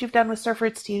that's what you've done with Surf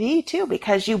Roots TV too,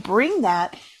 because you bring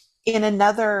that in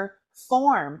another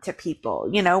form to people.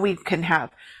 We can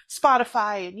have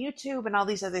Spotify and YouTube and all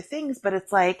these other things, but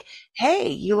it's like, hey,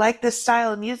 you like this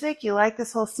style of music? You like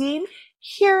this whole scene?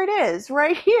 Here it is,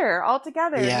 right here, all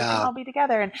together. We can all be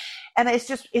together. And it's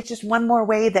just one more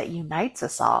way that unites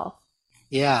us all.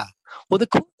 Yeah. Well, the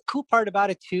cool part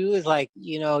about it too is like,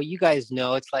 you guys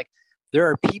know, it's like there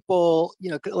are people,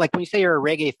 like when you say you're a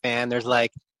reggae fan, there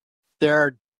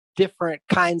are different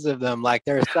kinds of them. Like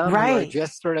there are some who are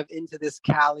just sort of into this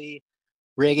Cali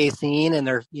reggae scene, and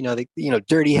they're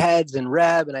Dirty Heads and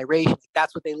Reb and Iration,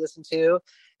 that's what they listen to.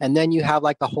 And then you have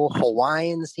like the whole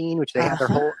Hawaiian scene, which they have their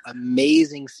whole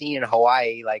amazing scene in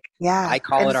Hawaii. Like I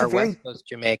call it our West Coast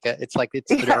Jamaica. It's like it's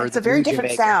a very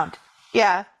different Jamaica sound.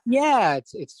 Yeah.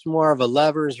 It's more of a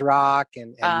lovers rock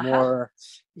and more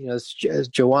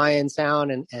Hawaiian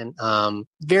sound and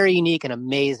very unique and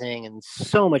amazing, and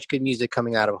so much good music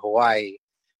coming out of Hawaii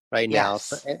right now.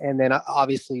 So, and then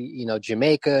obviously,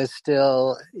 Jamaica is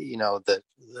still,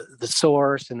 the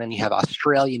source. And then you have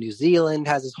Australia, New Zealand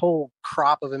has this whole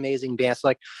crop of amazing bands.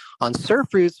 Like on Surf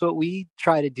Roots, what we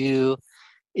try to do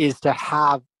is to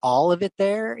have all of it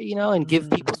there, and give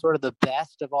people sort of the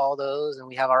best of all those. And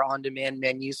we have our on-demand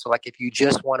menu. So like if you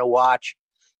just want to watch,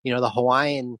 the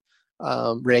Hawaiian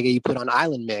reggae, you put on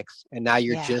Island Mix, and now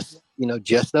you're just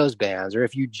those bands. Or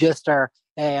if you just are,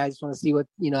 hey, I just want to see what,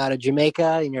 out of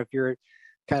Jamaica, if you're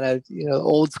kind of,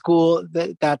 old school,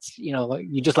 that's,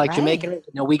 you just like Jamaican,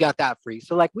 we got that for you.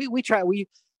 So like we try,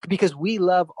 because we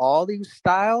love all these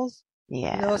styles,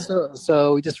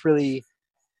 so we just really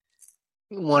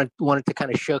wanted to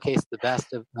kind of showcase the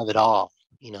best of it all,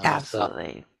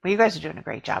 Absolutely. So. Well, you guys are doing a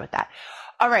great job at that.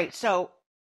 All right. So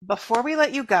before we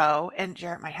let you go, and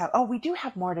Jarrett might have, we do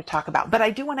have more to talk about, but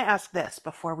I do want to ask this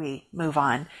before we move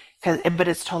on, but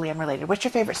it's totally unrelated. What's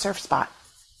your favorite surf spot?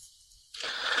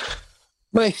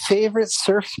 My favorite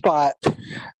surf spot?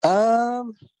 I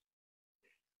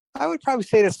would probably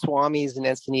say the Swamis and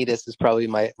Encinitas is probably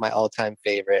my all-time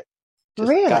favorite.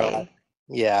 Really?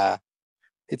 Yeah.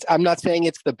 I'm not saying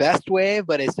it's the best wave,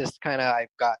 but it's just kind of, I've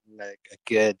gotten a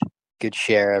good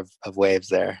share of waves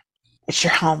there. It's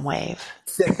your home wave.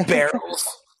 Sick barrels.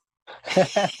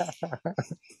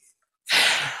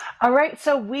 All right,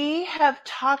 so we have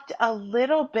talked a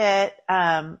little bit,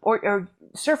 or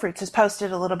Surf Roots has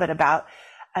posted a little bit about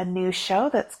a new show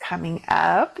that's coming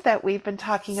up that we've been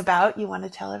talking about. You want to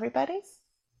tell everybody?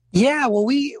 Yeah, well,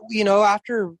 we,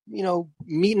 after,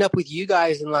 meeting up with you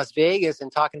guys in Las Vegas and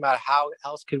talking about how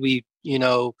else could we,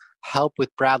 help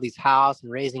with Bradley's House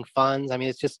and raising funds. I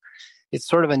mean, it's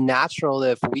sort of a natural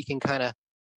if we can kind of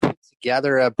put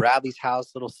together a Bradley's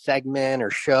House little segment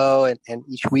or show and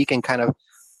each week and kind of,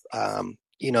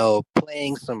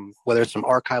 playing whether it's some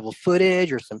archival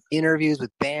footage or some interviews with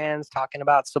bands talking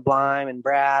about Sublime and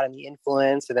Brad and the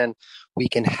influence. And then we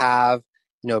can have,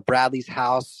 Bradley's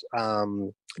House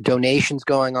donations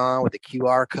going on with the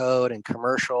QR code and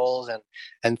commercials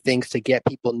and things to get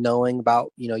people knowing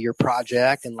about, your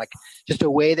project, and like just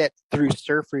a way that through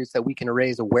Surf Roots that we can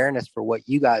raise awareness for what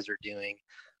you guys are doing.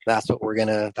 That's what we're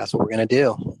gonna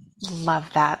do. Love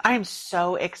that. I'm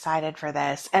so excited for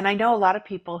this. And I know a lot of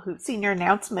people who've seen your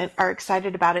announcement are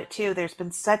excited about it too. There's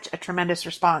been such a tremendous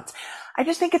response. I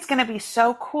just think it's going to be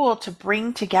so cool to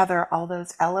bring together all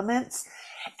those elements.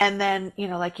 And then,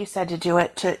 like you said, to do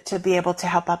it, to be able to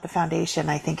help out the foundation,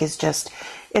 I think is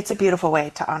it's a beautiful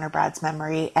way to honor Brad's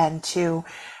memory and to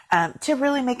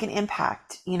really make an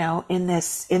impact, in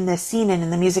this scene and in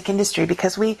the music industry,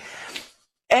 because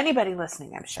anybody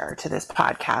listening, I'm sure, to this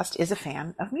podcast is a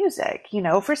fan of music.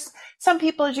 For some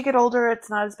people, as you get older, it's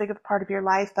not as big of a part of your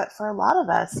life, but for a lot of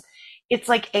us, it's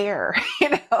like air,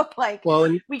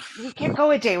 we can't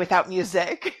go a day without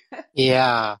music.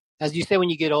 Yeah. As you say, when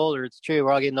you get older, it's true.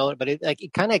 We're all getting older, but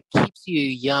it kind of keeps you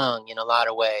young in a lot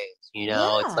of ways.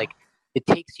 Yeah. It's like it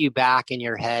takes you back in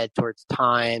your head towards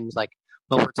times like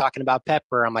when we're talking about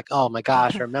Pepper. I'm like, oh my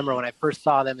gosh, I remember when I first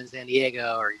saw them in San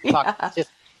Diego. Or you're talking,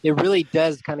 it really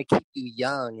does kind of keep you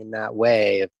young in that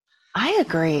way. I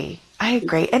agree,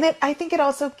 and I think it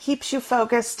also keeps you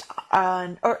focused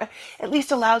on, or at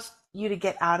least allows you to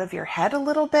get out of your head a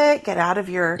little bit, get out of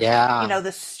your,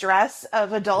 the stress of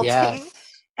adulting. Yes.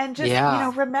 And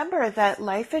just, remember that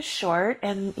life is short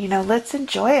and, let's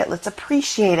enjoy it. Let's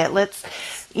appreciate it. Let's,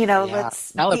 let's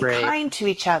celebrate. Be kind to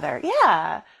each other.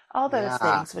 Yeah. All those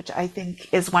things, which I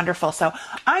think is wonderful. So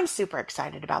I'm super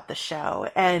excited about the show.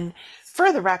 And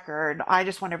for the record, I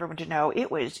just want everyone to know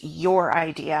it was your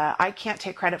idea. I can't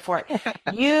take credit for it.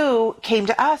 You came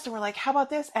to us and were like, how about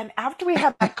this? And after we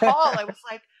had that call, I was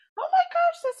like, oh my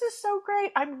gosh, this is so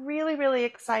great. I'm really, really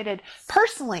excited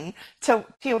personally to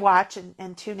watch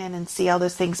and tune in and see all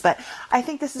those things. But I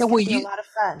think this is going to be a lot of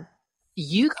fun.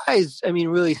 You guys,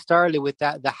 really started with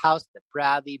the house that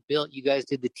Bradley built. You guys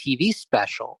did the TV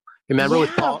special. Remember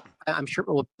with Paul? I'm sure,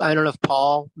 I don't know if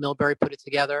Paul Milbury put it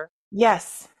together.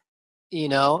 Yes.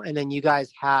 And then you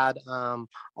guys had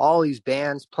all these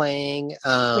bands playing.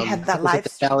 We had that live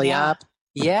stream, Belly Up.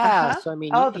 Yeah. Uh-huh. So,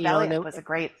 the Belly Up was a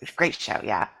great show.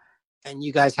 Yeah. And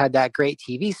you guys had that great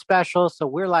TV special. So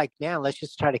we're like, man, let's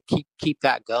just try to keep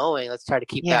that going. Let's try to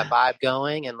keep that vibe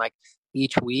going. And like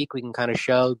each week we can kind of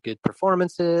show good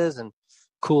performances and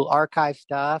cool archive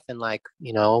stuff. And like,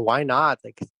 why not?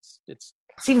 Like it's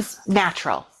seems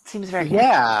natural. Seems very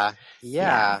natural.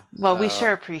 Yeah. Well, we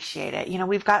sure appreciate it.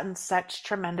 We've gotten such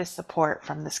tremendous support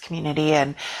from this community.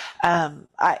 And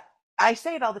I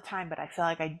say it all the time, but I feel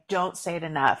like I don't say it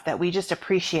enough, that we just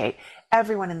appreciate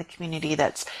everyone in the community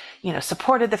that's,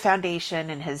 supported the foundation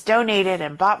and has donated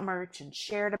and bought merch and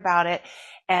shared about it.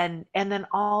 And then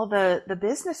all the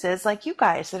businesses like you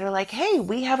guys that are like, hey,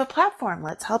 we have a platform.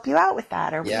 Let's help you out with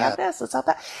that. Or we have this, let's help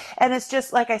that. And it's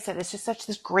just, like I said, it's just such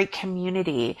this great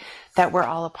community that we're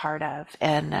all a part of.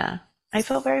 And I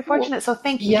feel very fortunate. So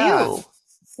thank you.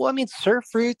 Well, Surf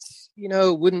Roots,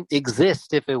 wouldn't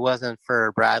exist if it wasn't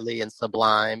for Bradley and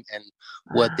Sublime and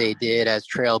what they did as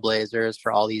trailblazers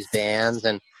for all these bands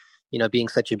and, being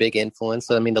such a big influence.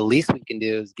 So, the least we can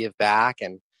do is give back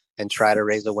and try to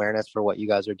raise awareness for what you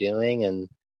guys are doing. And,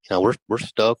 we're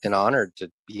stoked and honored to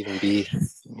even be,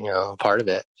 a part of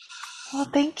it. Well,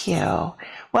 thank you.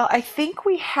 Well, I think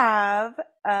we have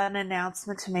an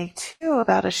announcement to make too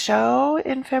about a show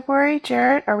in February.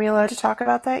 Jarrett, are we allowed to talk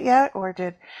about that yet? Or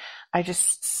did I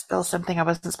just spill something I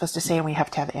wasn't supposed to say and we have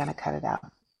to have Anna cut it out?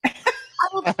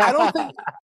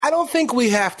 I don't think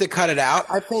we have to cut it out.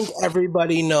 I think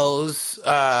everybody knows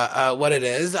what it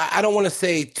is. I don't want to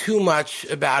say too much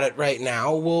about it right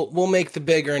now. We'll make the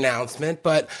bigger announcement,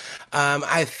 but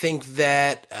I think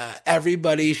that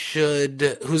everybody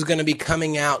should who's going to be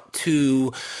coming out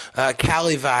to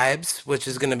Cali Vibes, which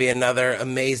is going to be another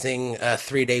amazing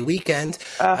 3-day weekend.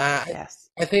 Yes.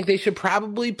 I think they should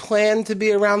probably plan to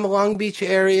be around the Long Beach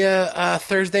area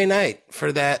Thursday night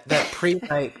for that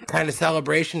pre-night kind of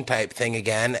celebration type thing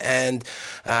again. And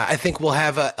I think we'll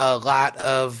have a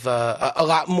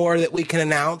lot more that we can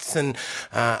announce. And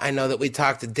I know that we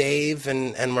talked to Dave,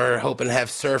 and we're hoping to have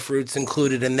Surf Roots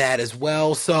included in that as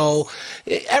well. So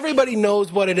everybody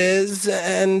knows what it is,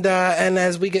 and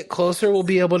as we get closer, we'll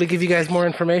be able to give you guys more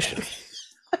information.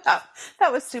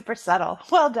 That was super subtle.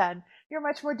 Well done. You're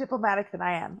much more diplomatic than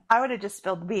I am. I would have just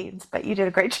spilled the beans, but you did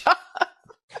a great job.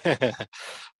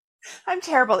 I'm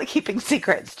terrible at keeping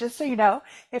secrets, just so you know.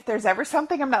 If there's ever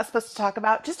something I'm not supposed to talk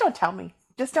about, just don't tell me.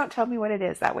 Just don't tell me what it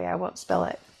is. That way I won't spill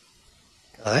it.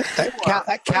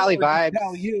 That Cali Vibes.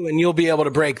 Tell you, and you'll be able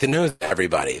to break the news to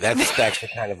everybody. That's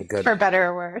actually kind of a good. For better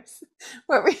or worse.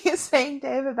 What were you saying,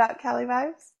 Dave, about Cali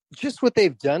Vibes? Just what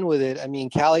they've done with it. I mean,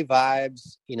 Cali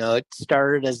Vibes, it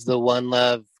started as the One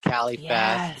Love Cali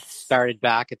Fest. Started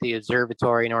back at the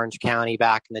observatory in Orange County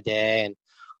back in the day. And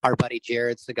our buddy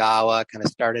Jared Sagawa kind of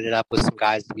started it up with some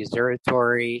guys at the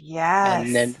observatory. Yes.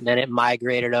 And then it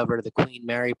migrated over to the Queen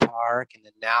Mary Park. And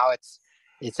then now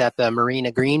it's at the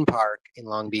Marina Green Park in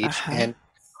Long Beach. Uh-huh. And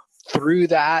through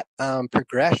that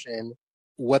progression,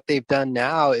 what they've done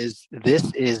now is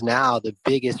this is now the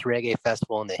biggest reggae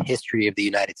festival in the history of the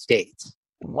United States.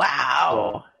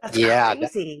 Wow. That's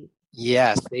crazy.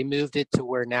 Yes, they moved it to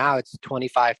where now it's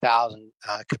 25,000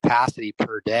 capacity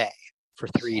per day for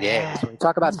 3 days. When we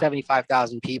talk about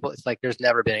 75,000 people, it's like there's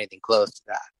never been anything close to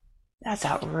that. That's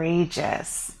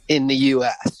outrageous. In the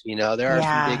U.S., there are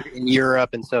some bigger, in Europe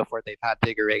and so forth, they've had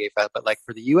bigger reggae festivals. But like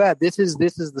for the U.S., this is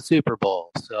the Super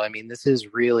Bowl. So, I mean, this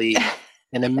is really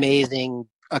an amazing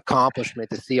accomplishment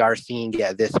to see our scene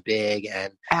get this big.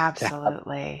 And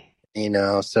absolutely.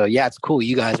 So yeah, it's cool.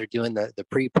 You guys are doing the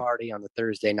pre-party on the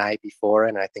Thursday night before,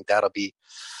 and I think that'll be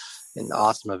an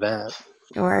awesome event.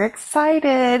 We're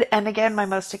excited. And again, my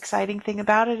most exciting thing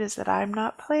about it is that I'm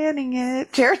not planning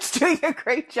it. Jared's doing a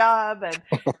great job, and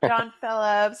John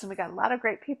Phillips, and we got a lot of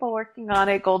great people working on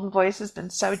it. Golden Voice has been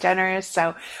so generous.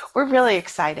 So we're really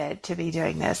excited to be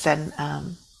doing this, and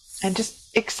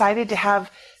just excited to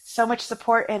have so much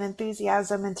support and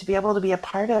enthusiasm, and to be able to be a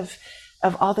part of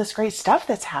all this great stuff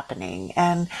that's happening.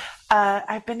 And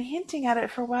I've been hinting at it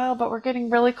for a while, but we're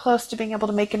getting really close to being able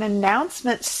to make an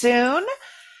announcement soon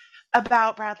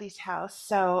about Bradley's House.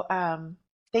 So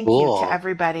thank you to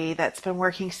everybody that's been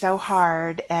working so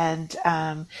hard, and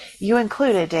you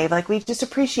included, Dave. Like, we just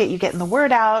appreciate you getting the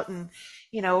word out, and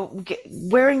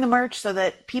wearing the merch so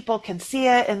that people can see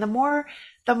it. And the more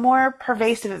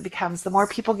pervasive it becomes, the more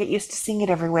people get used to seeing it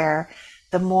everywhere,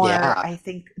 the more I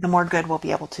think the more good we'll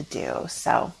be able to do.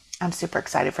 So I'm super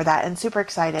excited for that, and super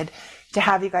excited to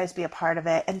have you guys be a part of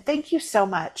it. And thank you so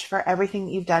much for everything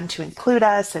that you've done to include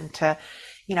us and to,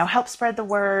 help spread the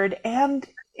word, and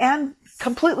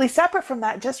completely separate from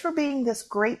that, just for being this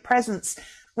great presence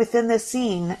within this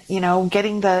scene,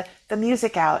 getting the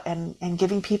music out and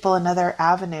giving people another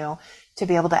avenue to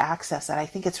be able to access it. I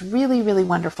think it's really, really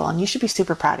wonderful, and you should be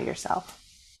super proud of yourself.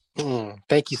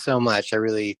 Thank you so much. I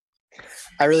really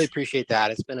appreciate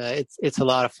that. It's been it's a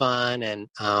lot of fun, and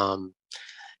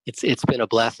it's been a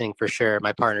blessing for sure.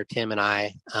 My partner Tim and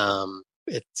I,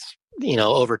 it's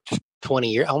over 20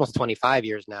 years, almost 25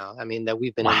 years now. I mean, that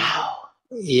we've been in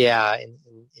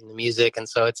the music, and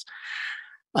so it's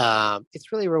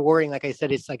really rewarding. Like I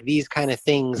said, it's like these kind of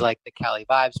things, like the Cali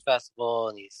Vibes Festival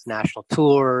and these national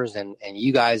tours, and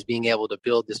you guys being able to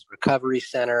build this recovery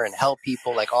center and help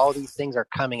people. Like, all these things are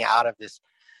coming out of this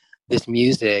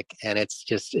music, and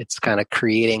it's kind of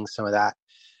creating some of that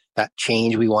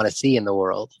change we want to see in the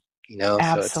world,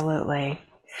 Absolutely.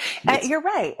 So you're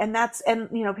right. And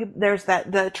there's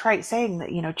the trite saying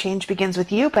that, change begins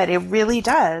with you, but it really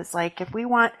does. Like, if we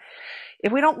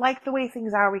don't like the way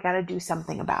things are, we got to do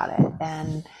something about it.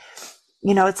 And,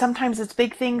 sometimes it's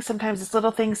big things, sometimes it's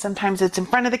little things, sometimes it's in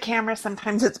front of the camera,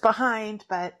 sometimes it's behind,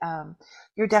 but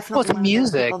you're definitely one of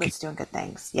those people that's doing good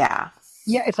things. Yeah.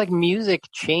 Yeah, it's like music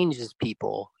changes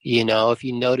people, if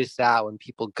you notice that when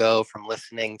people go from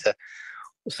listening to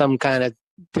some kind of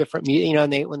different music,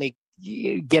 and when they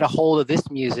get a hold of this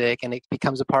music and it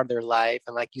becomes a part of their life.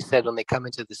 And like you said, when they come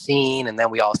into the scene and then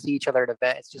we all see each other at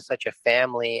events, it's just such a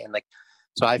family. And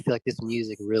so I feel like this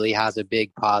music really has a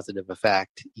big positive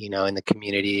effect, in the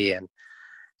community and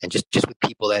just with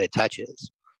people that it touches.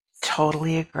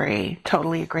 Totally agree.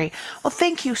 Totally agree. Well,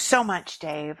 thank you so much,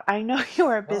 Dave. I know you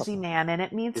are a busy man, and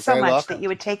it means You're so very much welcome. that you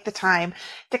would take the time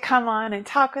to come on and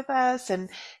talk with us and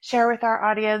share with our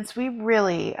audience. We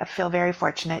really feel very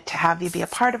fortunate to have you be a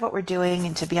part of what we're doing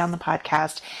and to be on the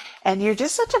podcast. And you're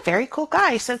just such a very cool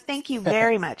guy. So thank you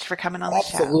very much for coming on the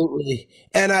show. Absolutely.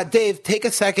 And Dave, take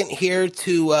a second here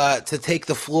to take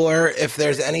the floor. If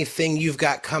there's anything you've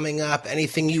got coming up,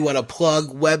 anything you want to plug,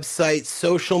 websites,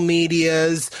 social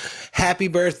medias, happy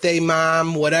birthday,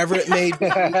 Mom, whatever it may be,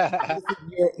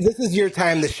 this is your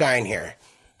time to shine here.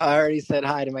 I already said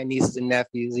hi to my nieces and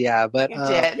nephews. Yeah, but You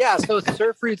did. yeah, so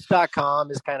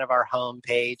surfroots.com is kind of our home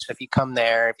page. So if you come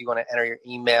there, if you want to enter your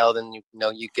email, then you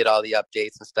get all the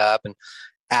updates and stuff, and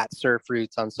at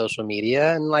Surfroots on social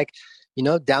media, and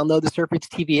download the Surfroots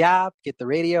TV app, get the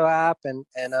radio app, and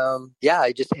yeah,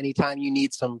 just anytime you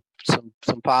need some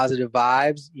positive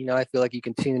vibes, I feel like you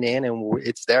can tune in and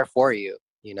it's there for you,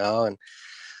 and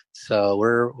so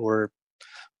we're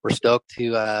stoked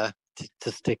to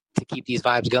keep these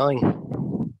vibes going.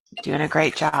 Doing a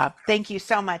great job. Thank you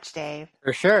so much, Dave.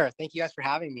 For sure. Thank you guys for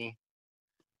having me.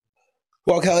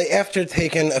 Well, Kelly, after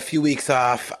taking a few weeks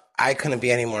off, I couldn't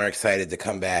be any more excited to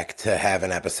come back to have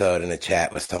an episode and a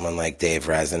chat with someone like Dave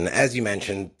Rezin. As you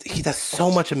mentioned, he does so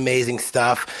much amazing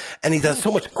stuff and he does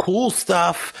so much cool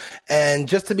stuff. And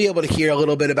just to be able to hear a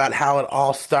little bit about how it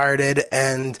all started.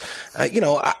 And,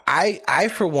 I,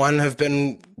 for one, have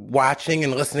been watching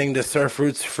and listening to Surf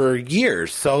Roots for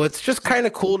years. So it's just kind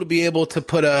of cool to be able to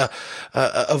put a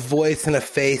voice and a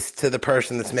face to the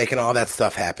person that's making all that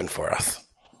stuff happen for us.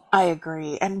 I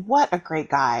agree. And what a great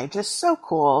guy. Just so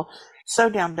cool, so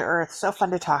down to earth, so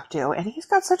fun to talk to. And he's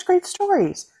got such great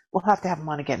stories. We'll have to have him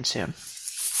on again soon.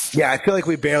 Yeah, I feel like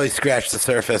we barely scratched the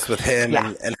surface with him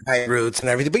and High Roots and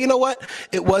everything. But you know what?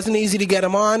 It wasn't easy to get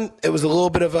him on. It was a little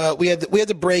bit of we had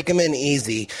to break him in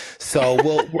easy. So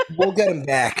we'll get him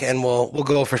back and we'll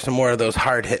go for some more of those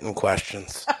hard-hitting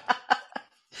questions.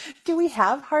 Do we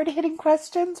have hard-hitting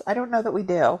questions? I don't know that we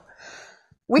do.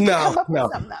 We can come up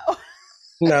with some, though.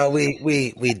 No, we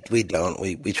don't.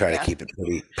 We try to keep it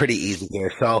pretty easy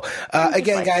here. So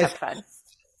again, guys,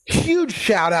 huge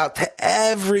shout out to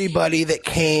everybody that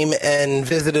came and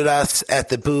visited us at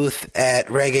the booth at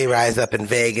Reggae Rise Up in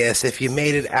Vegas. If you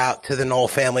made it out to the Knoll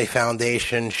Family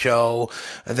Foundation show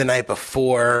the night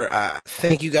before,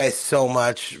 thank you guys so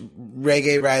much.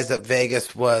 Reggae Rise Up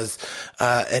Vegas was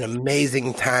an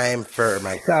amazing time for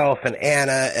myself and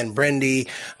Anna and Brindy.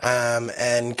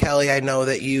 And Kelly, I know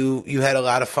that you had a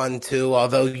lot of fun too,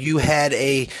 although you had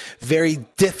a very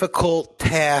difficult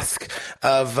task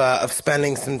of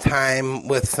spending some time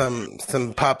with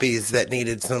some puppies that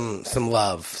needed some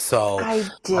love. So I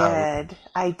did.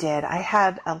 I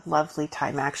had a lovely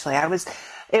time, actually.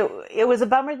 It was a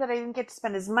bummer that I didn't get to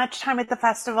spend as much time at the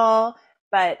festival,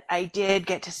 but I did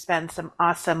get to spend some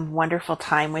awesome, wonderful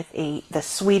time with the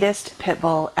sweetest pit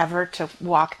bull ever to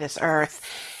walk this earth.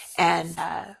 And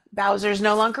Bowser's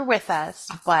no longer with us,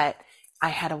 but I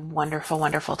had a wonderful,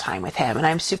 wonderful time with him. And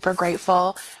I'm super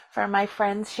grateful for my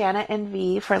friends Shanna and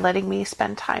V for letting me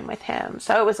spend time with him.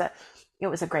 So it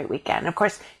was a great weekend. Of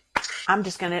course, I'm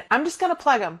just gonna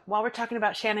plug them while we're talking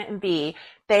about Shanna and V.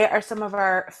 They are some of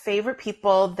our favorite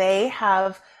people. They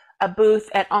have a booth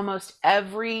at almost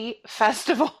every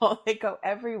festival. They go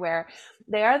everywhere.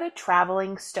 They are the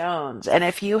Traveling Stones. And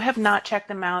if you have not checked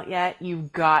them out yet,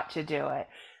 you've got to do it.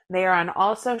 They are on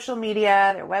all social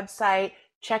media, their website.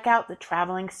 Check out the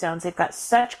Traveling Stones. They've got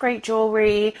such great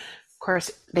jewelry. Of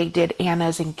course, they did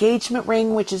Anna's engagement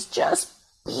ring, which is just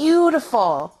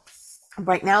beautiful.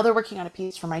 Right now, they're working on a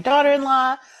piece for my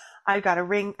daughter-in-law. I've got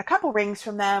a couple rings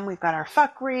from them. We've got our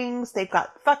fuck rings. They've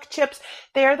got fuck chips.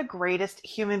 They are the greatest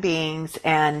human beings,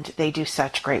 and they do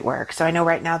such great work. So I know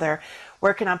right now they're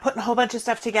working on putting a whole bunch of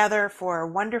stuff together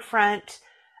for Wonderfront,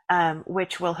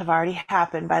 which will have already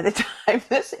happened by the time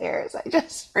this airs. I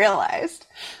just realized.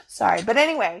 Sorry. But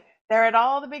anyway, they're at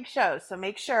all the big shows, so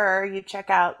make sure you check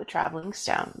out the Traveling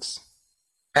Stones.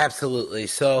 Absolutely.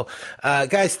 So,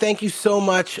 guys, thank you so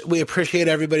much. We appreciate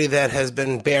everybody that has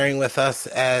been bearing with us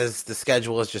as the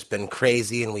schedule has just been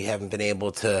crazy and we haven't been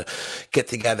able to get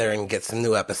together and get some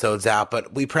new episodes out.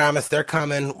 But we promise they're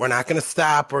coming. We're not going to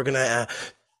stop. We're going to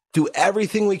do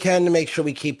everything we can to make sure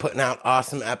we keep putting out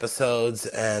awesome episodes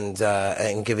and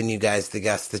giving you guys the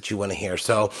guests that you want to hear.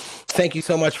 So thank you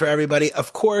so much for everybody.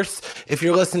 Of course, if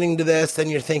you're listening to this and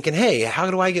you're thinking, hey,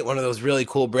 how do I get one of those really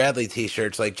cool Bradley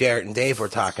t-shirts like Jarrett and Dave were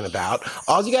talking about?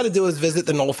 All you got to do is visit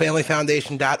the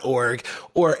KnollFamilyFoundation.org,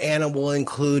 or Anna will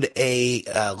include a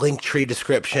Linktree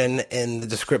description in the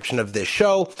description of this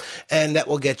show, and that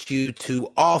will get you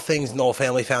to all things Knoll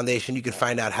Family Foundation. You can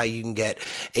find out how you can get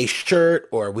a shirt,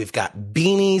 or we've got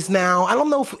beanies now. I don't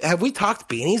know have we talked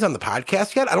beanies on the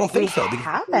podcast yet? I don't think so. We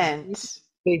haven't.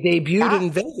 They debuted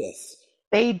in Vegas.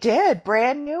 They did,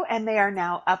 brand new, and they are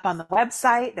now up on the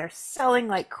website. They're selling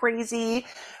like crazy.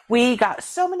 We got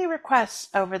so many requests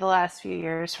over the last few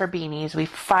years for beanies. We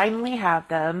finally have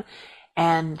them,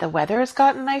 and the weather has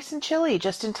gotten nice and chilly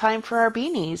just in time for our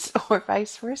beanies, or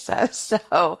vice versa.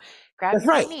 So grab a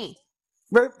beanie.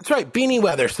 That's right, beanie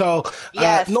weather. So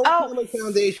yes. Knoll Family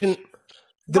Foundation.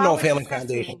 The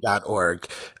KnollFamilyFoundation.org.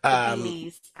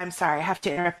 Beanies. I'm sorry, I have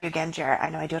to interrupt you again, Jarrett. I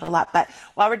know I do it a lot, but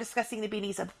while we're discussing the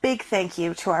beanies, a big thank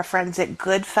you to our friends at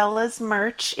Goodfellas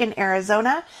Merch in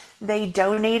Arizona. They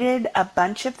donated a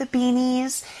bunch of the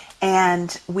beanies,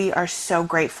 and we are so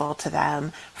grateful to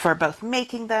them for both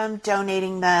making them,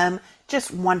 donating them.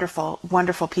 Just wonderful,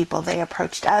 wonderful people. They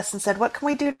approached us and said, what can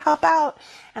we do to help out?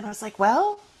 And I was like,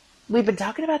 well, we've been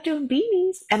talking about doing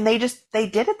beanies, and they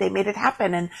did it. They made it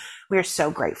happen, and we're so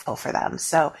grateful for them.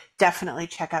 So definitely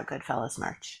check out Goodfellas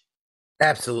Merch.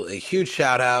 Absolutely. Huge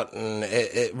shout out. And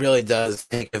it really does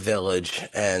take a village,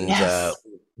 and Yes.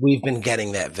 We've been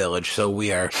getting that village, so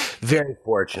we are very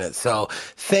fortunate. So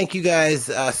thank you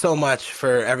guys so much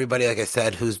for everybody, like I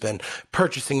said, who's been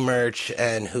purchasing merch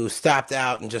and who stopped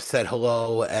out and just said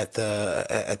hello at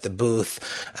the booth.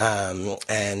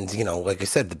 And, you know, like I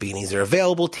said, the beanies are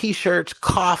available, T-shirts,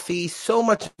 coffee, so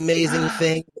much amazing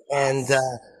things, and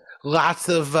lots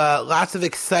of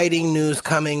exciting news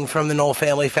coming from the Knoll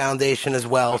Family Foundation as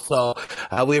well. So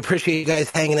we appreciate you guys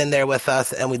hanging in there with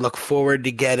us, and we look forward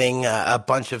to getting a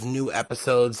bunch of new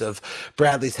episodes of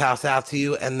Bradley's House out to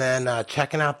you, and then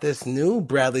checking out this new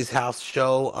Bradley's House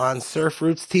show on Surf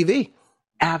Roots TV.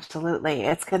 Absolutely.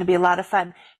 It's going to be a lot of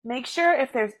fun. Make sure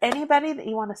if there's anybody that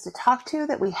you want us to talk to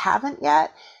that we haven't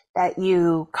yet, that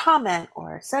you comment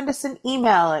or send us an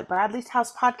email at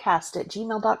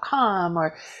bradley'shousepodcast@gmail.com,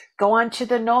 or go on to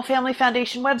the Knoll Family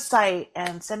Foundation website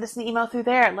and send us an email through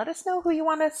there. Let us know who you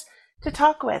want us to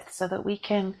talk with so that we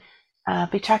can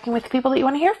be talking with people that you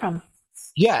want to hear from.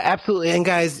 Yeah, absolutely. And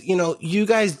guys, you know, you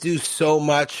guys do so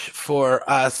much for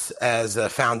us as a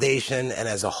foundation and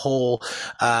as a whole.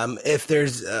 If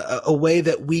there's a way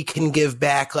that we can give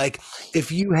back, like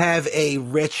if you have a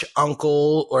rich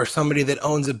uncle or somebody that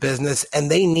owns a business and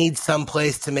they need some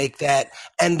place to make that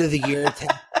end of the year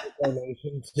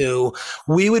donation to,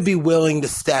 we would be willing to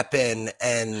step in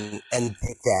and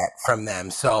take that from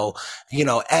them. So, you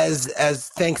know, as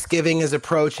Thanksgiving is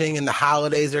approaching and the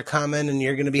holidays are coming and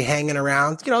you're going to be hanging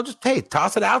around, you know, just, hey,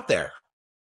 toss it out there.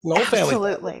 Knoll Family.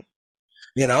 Absolutely.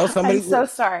 You know, somebody. I'm so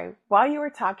sorry. While you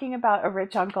were talking about a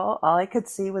rich uncle, all I could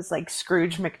see was like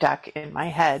Scrooge McDuck in my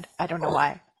head. I don't know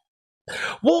why.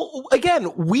 Well,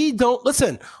 again, we don't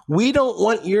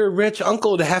want your rich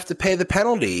uncle to have to pay the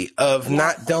penalty of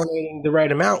not donating the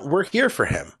right amount. We're here for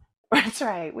him. That's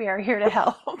right. We are here to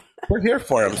help. We're here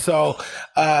for him. So,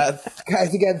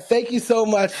 guys, again, thank you so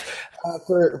much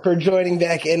for joining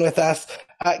back in with us.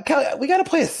 Kelly, we got to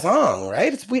play a song,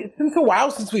 right? It's been a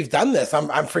while since we've done this.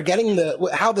 I'm forgetting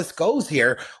how this goes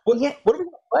here. What are we going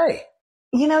to play?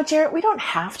 You know, Jarrett, we don't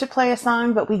have to play a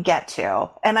song, but we get to.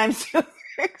 And I'm super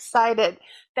excited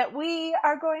that we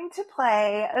are going to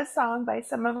play a song by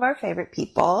some of our favorite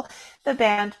people, the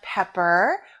band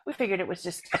Pepper. We figured it was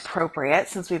just appropriate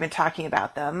since we've been talking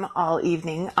about them all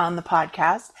evening on the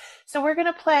podcast. So we're going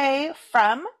to play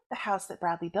from The House That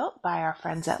Bradley Built by our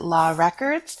friends at Law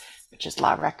Records, which is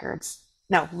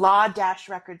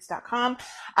law-records.com.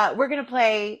 We're going to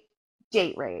play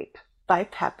Date Rape by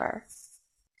Pepper.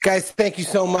 Guys, thank you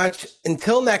so much.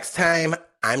 Until next time,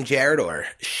 I'm Jared Orr.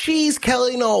 She's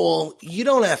Kelly Knoll. You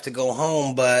don't have to go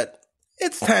home, but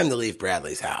it's time to leave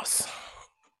Bradley's house.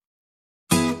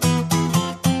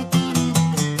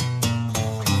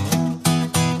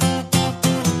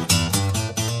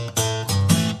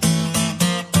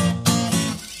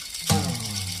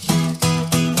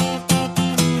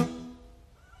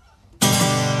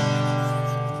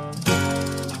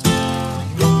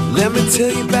 Let me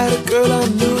tell you about a girl I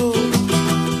knew.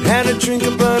 Had a drink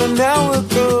about an hour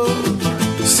ago,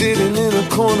 sitting in a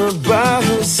corner by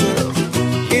herself,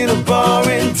 in a bar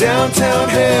in downtown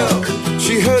hell.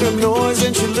 She heard a noise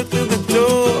and she looked through the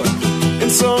door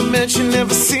and saw a man she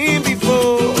never seen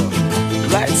before.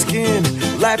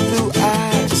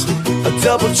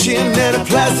 gold chin and a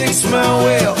plastic smile.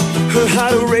 Well, her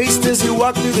heart erased as he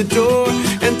walked through the door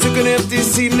and took an empty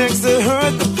seat next to her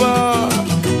at the bar.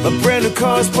 A brand new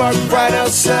car's parked right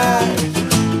outside.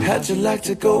 How'd you like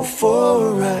to go for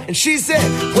a ride? And she said,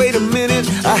 wait a minute,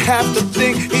 I have to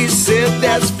think. He said,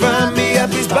 that's fine, me up,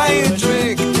 please buy you a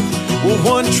drink. Well,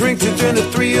 one drink to turn to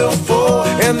 3 or 4,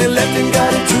 and they left and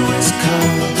got into his car,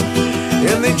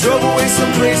 and they drove away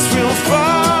someplace real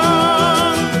far.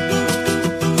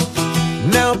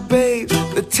 Now, babe,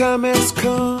 the time has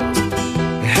come.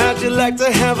 How'd you like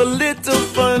to have a little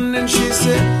fun? And she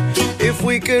said, if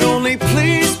we could only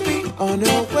please be on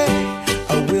our way,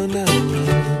 I will not run.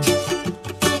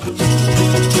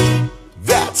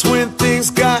 That's when things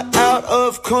got out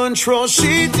of control.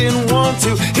 She didn't want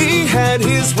to, he had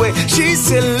his way. She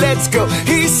said, let's go.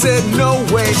 He said, no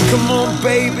way. Come on,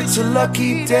 babe, it's a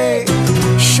lucky day.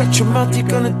 Shut your mouth, you're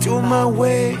gonna do it my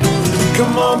way.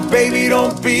 Come on, baby,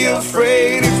 don't be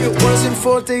afraid. If it wasn't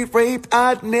for date rape,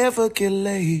 I'd never get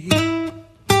laid.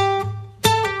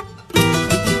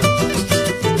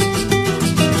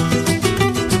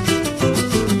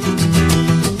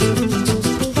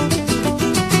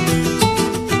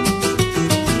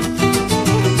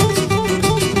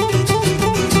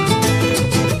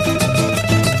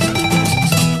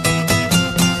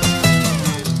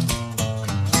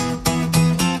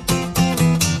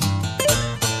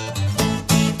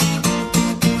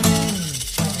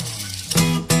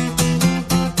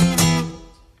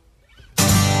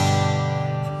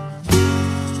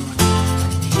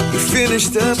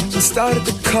 Finished up and started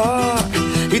the car.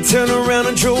 He turned around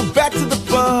and drove back to the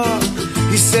bar.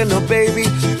 He said, no, baby,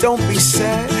 don't be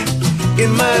sad.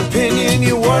 In my opinion,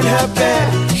 you weren't half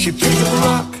bad. She picked up a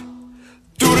rock,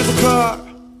 threw it at the car,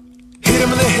 hit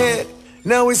him in the head.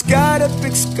 Now he's got a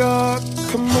big scar.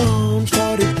 Come on,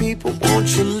 party people, won't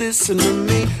you listen to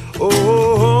me?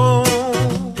 Oh,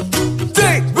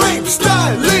 date, rape,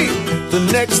 styling. The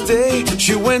next day,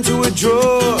 she went to a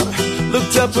drawer,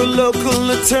 looked up a local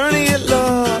attorney at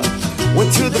law,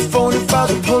 went to the phone and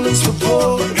filed a police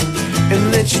report,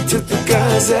 and then she took the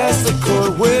guy's ass to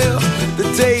court. Well, the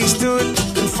day he stood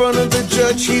in front of the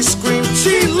judge, he screamed,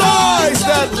 she lies,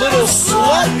 that little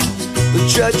slut. The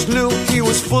judge knew he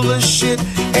was full of shit,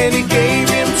 and he gave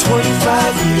him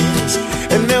 25 years,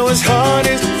 and now his heart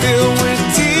is filled with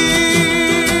tears.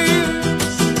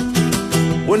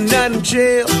 One night in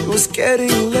jail, it was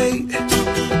getting late.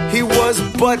 He was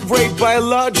butt raped by a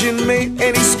large inmate,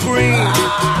 and he screamed,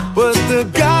 but the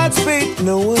guards paid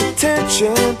no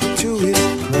attention to his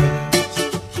cries.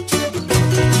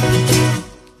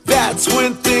 That's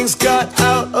when things got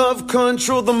out of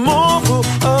control. The moral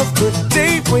of the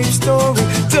date rape story: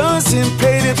 doesn't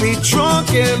pay to be drunk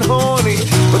and horny,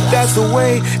 but that's the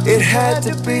way it had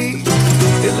to be.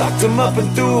 They locked him up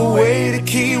and threw away the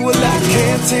key. Well, I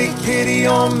can't take pity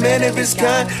on men of his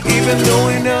kind, even though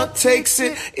he now takes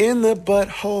it in the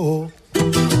butthole.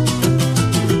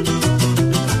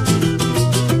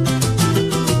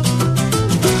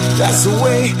 That's the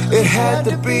way it had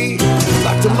to be.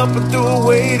 Locked him up and threw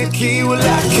away the key. Well,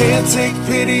 I can't take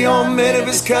pity on men of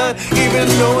his kind, even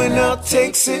though he now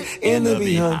takes it in the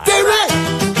behind. Date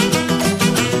rape!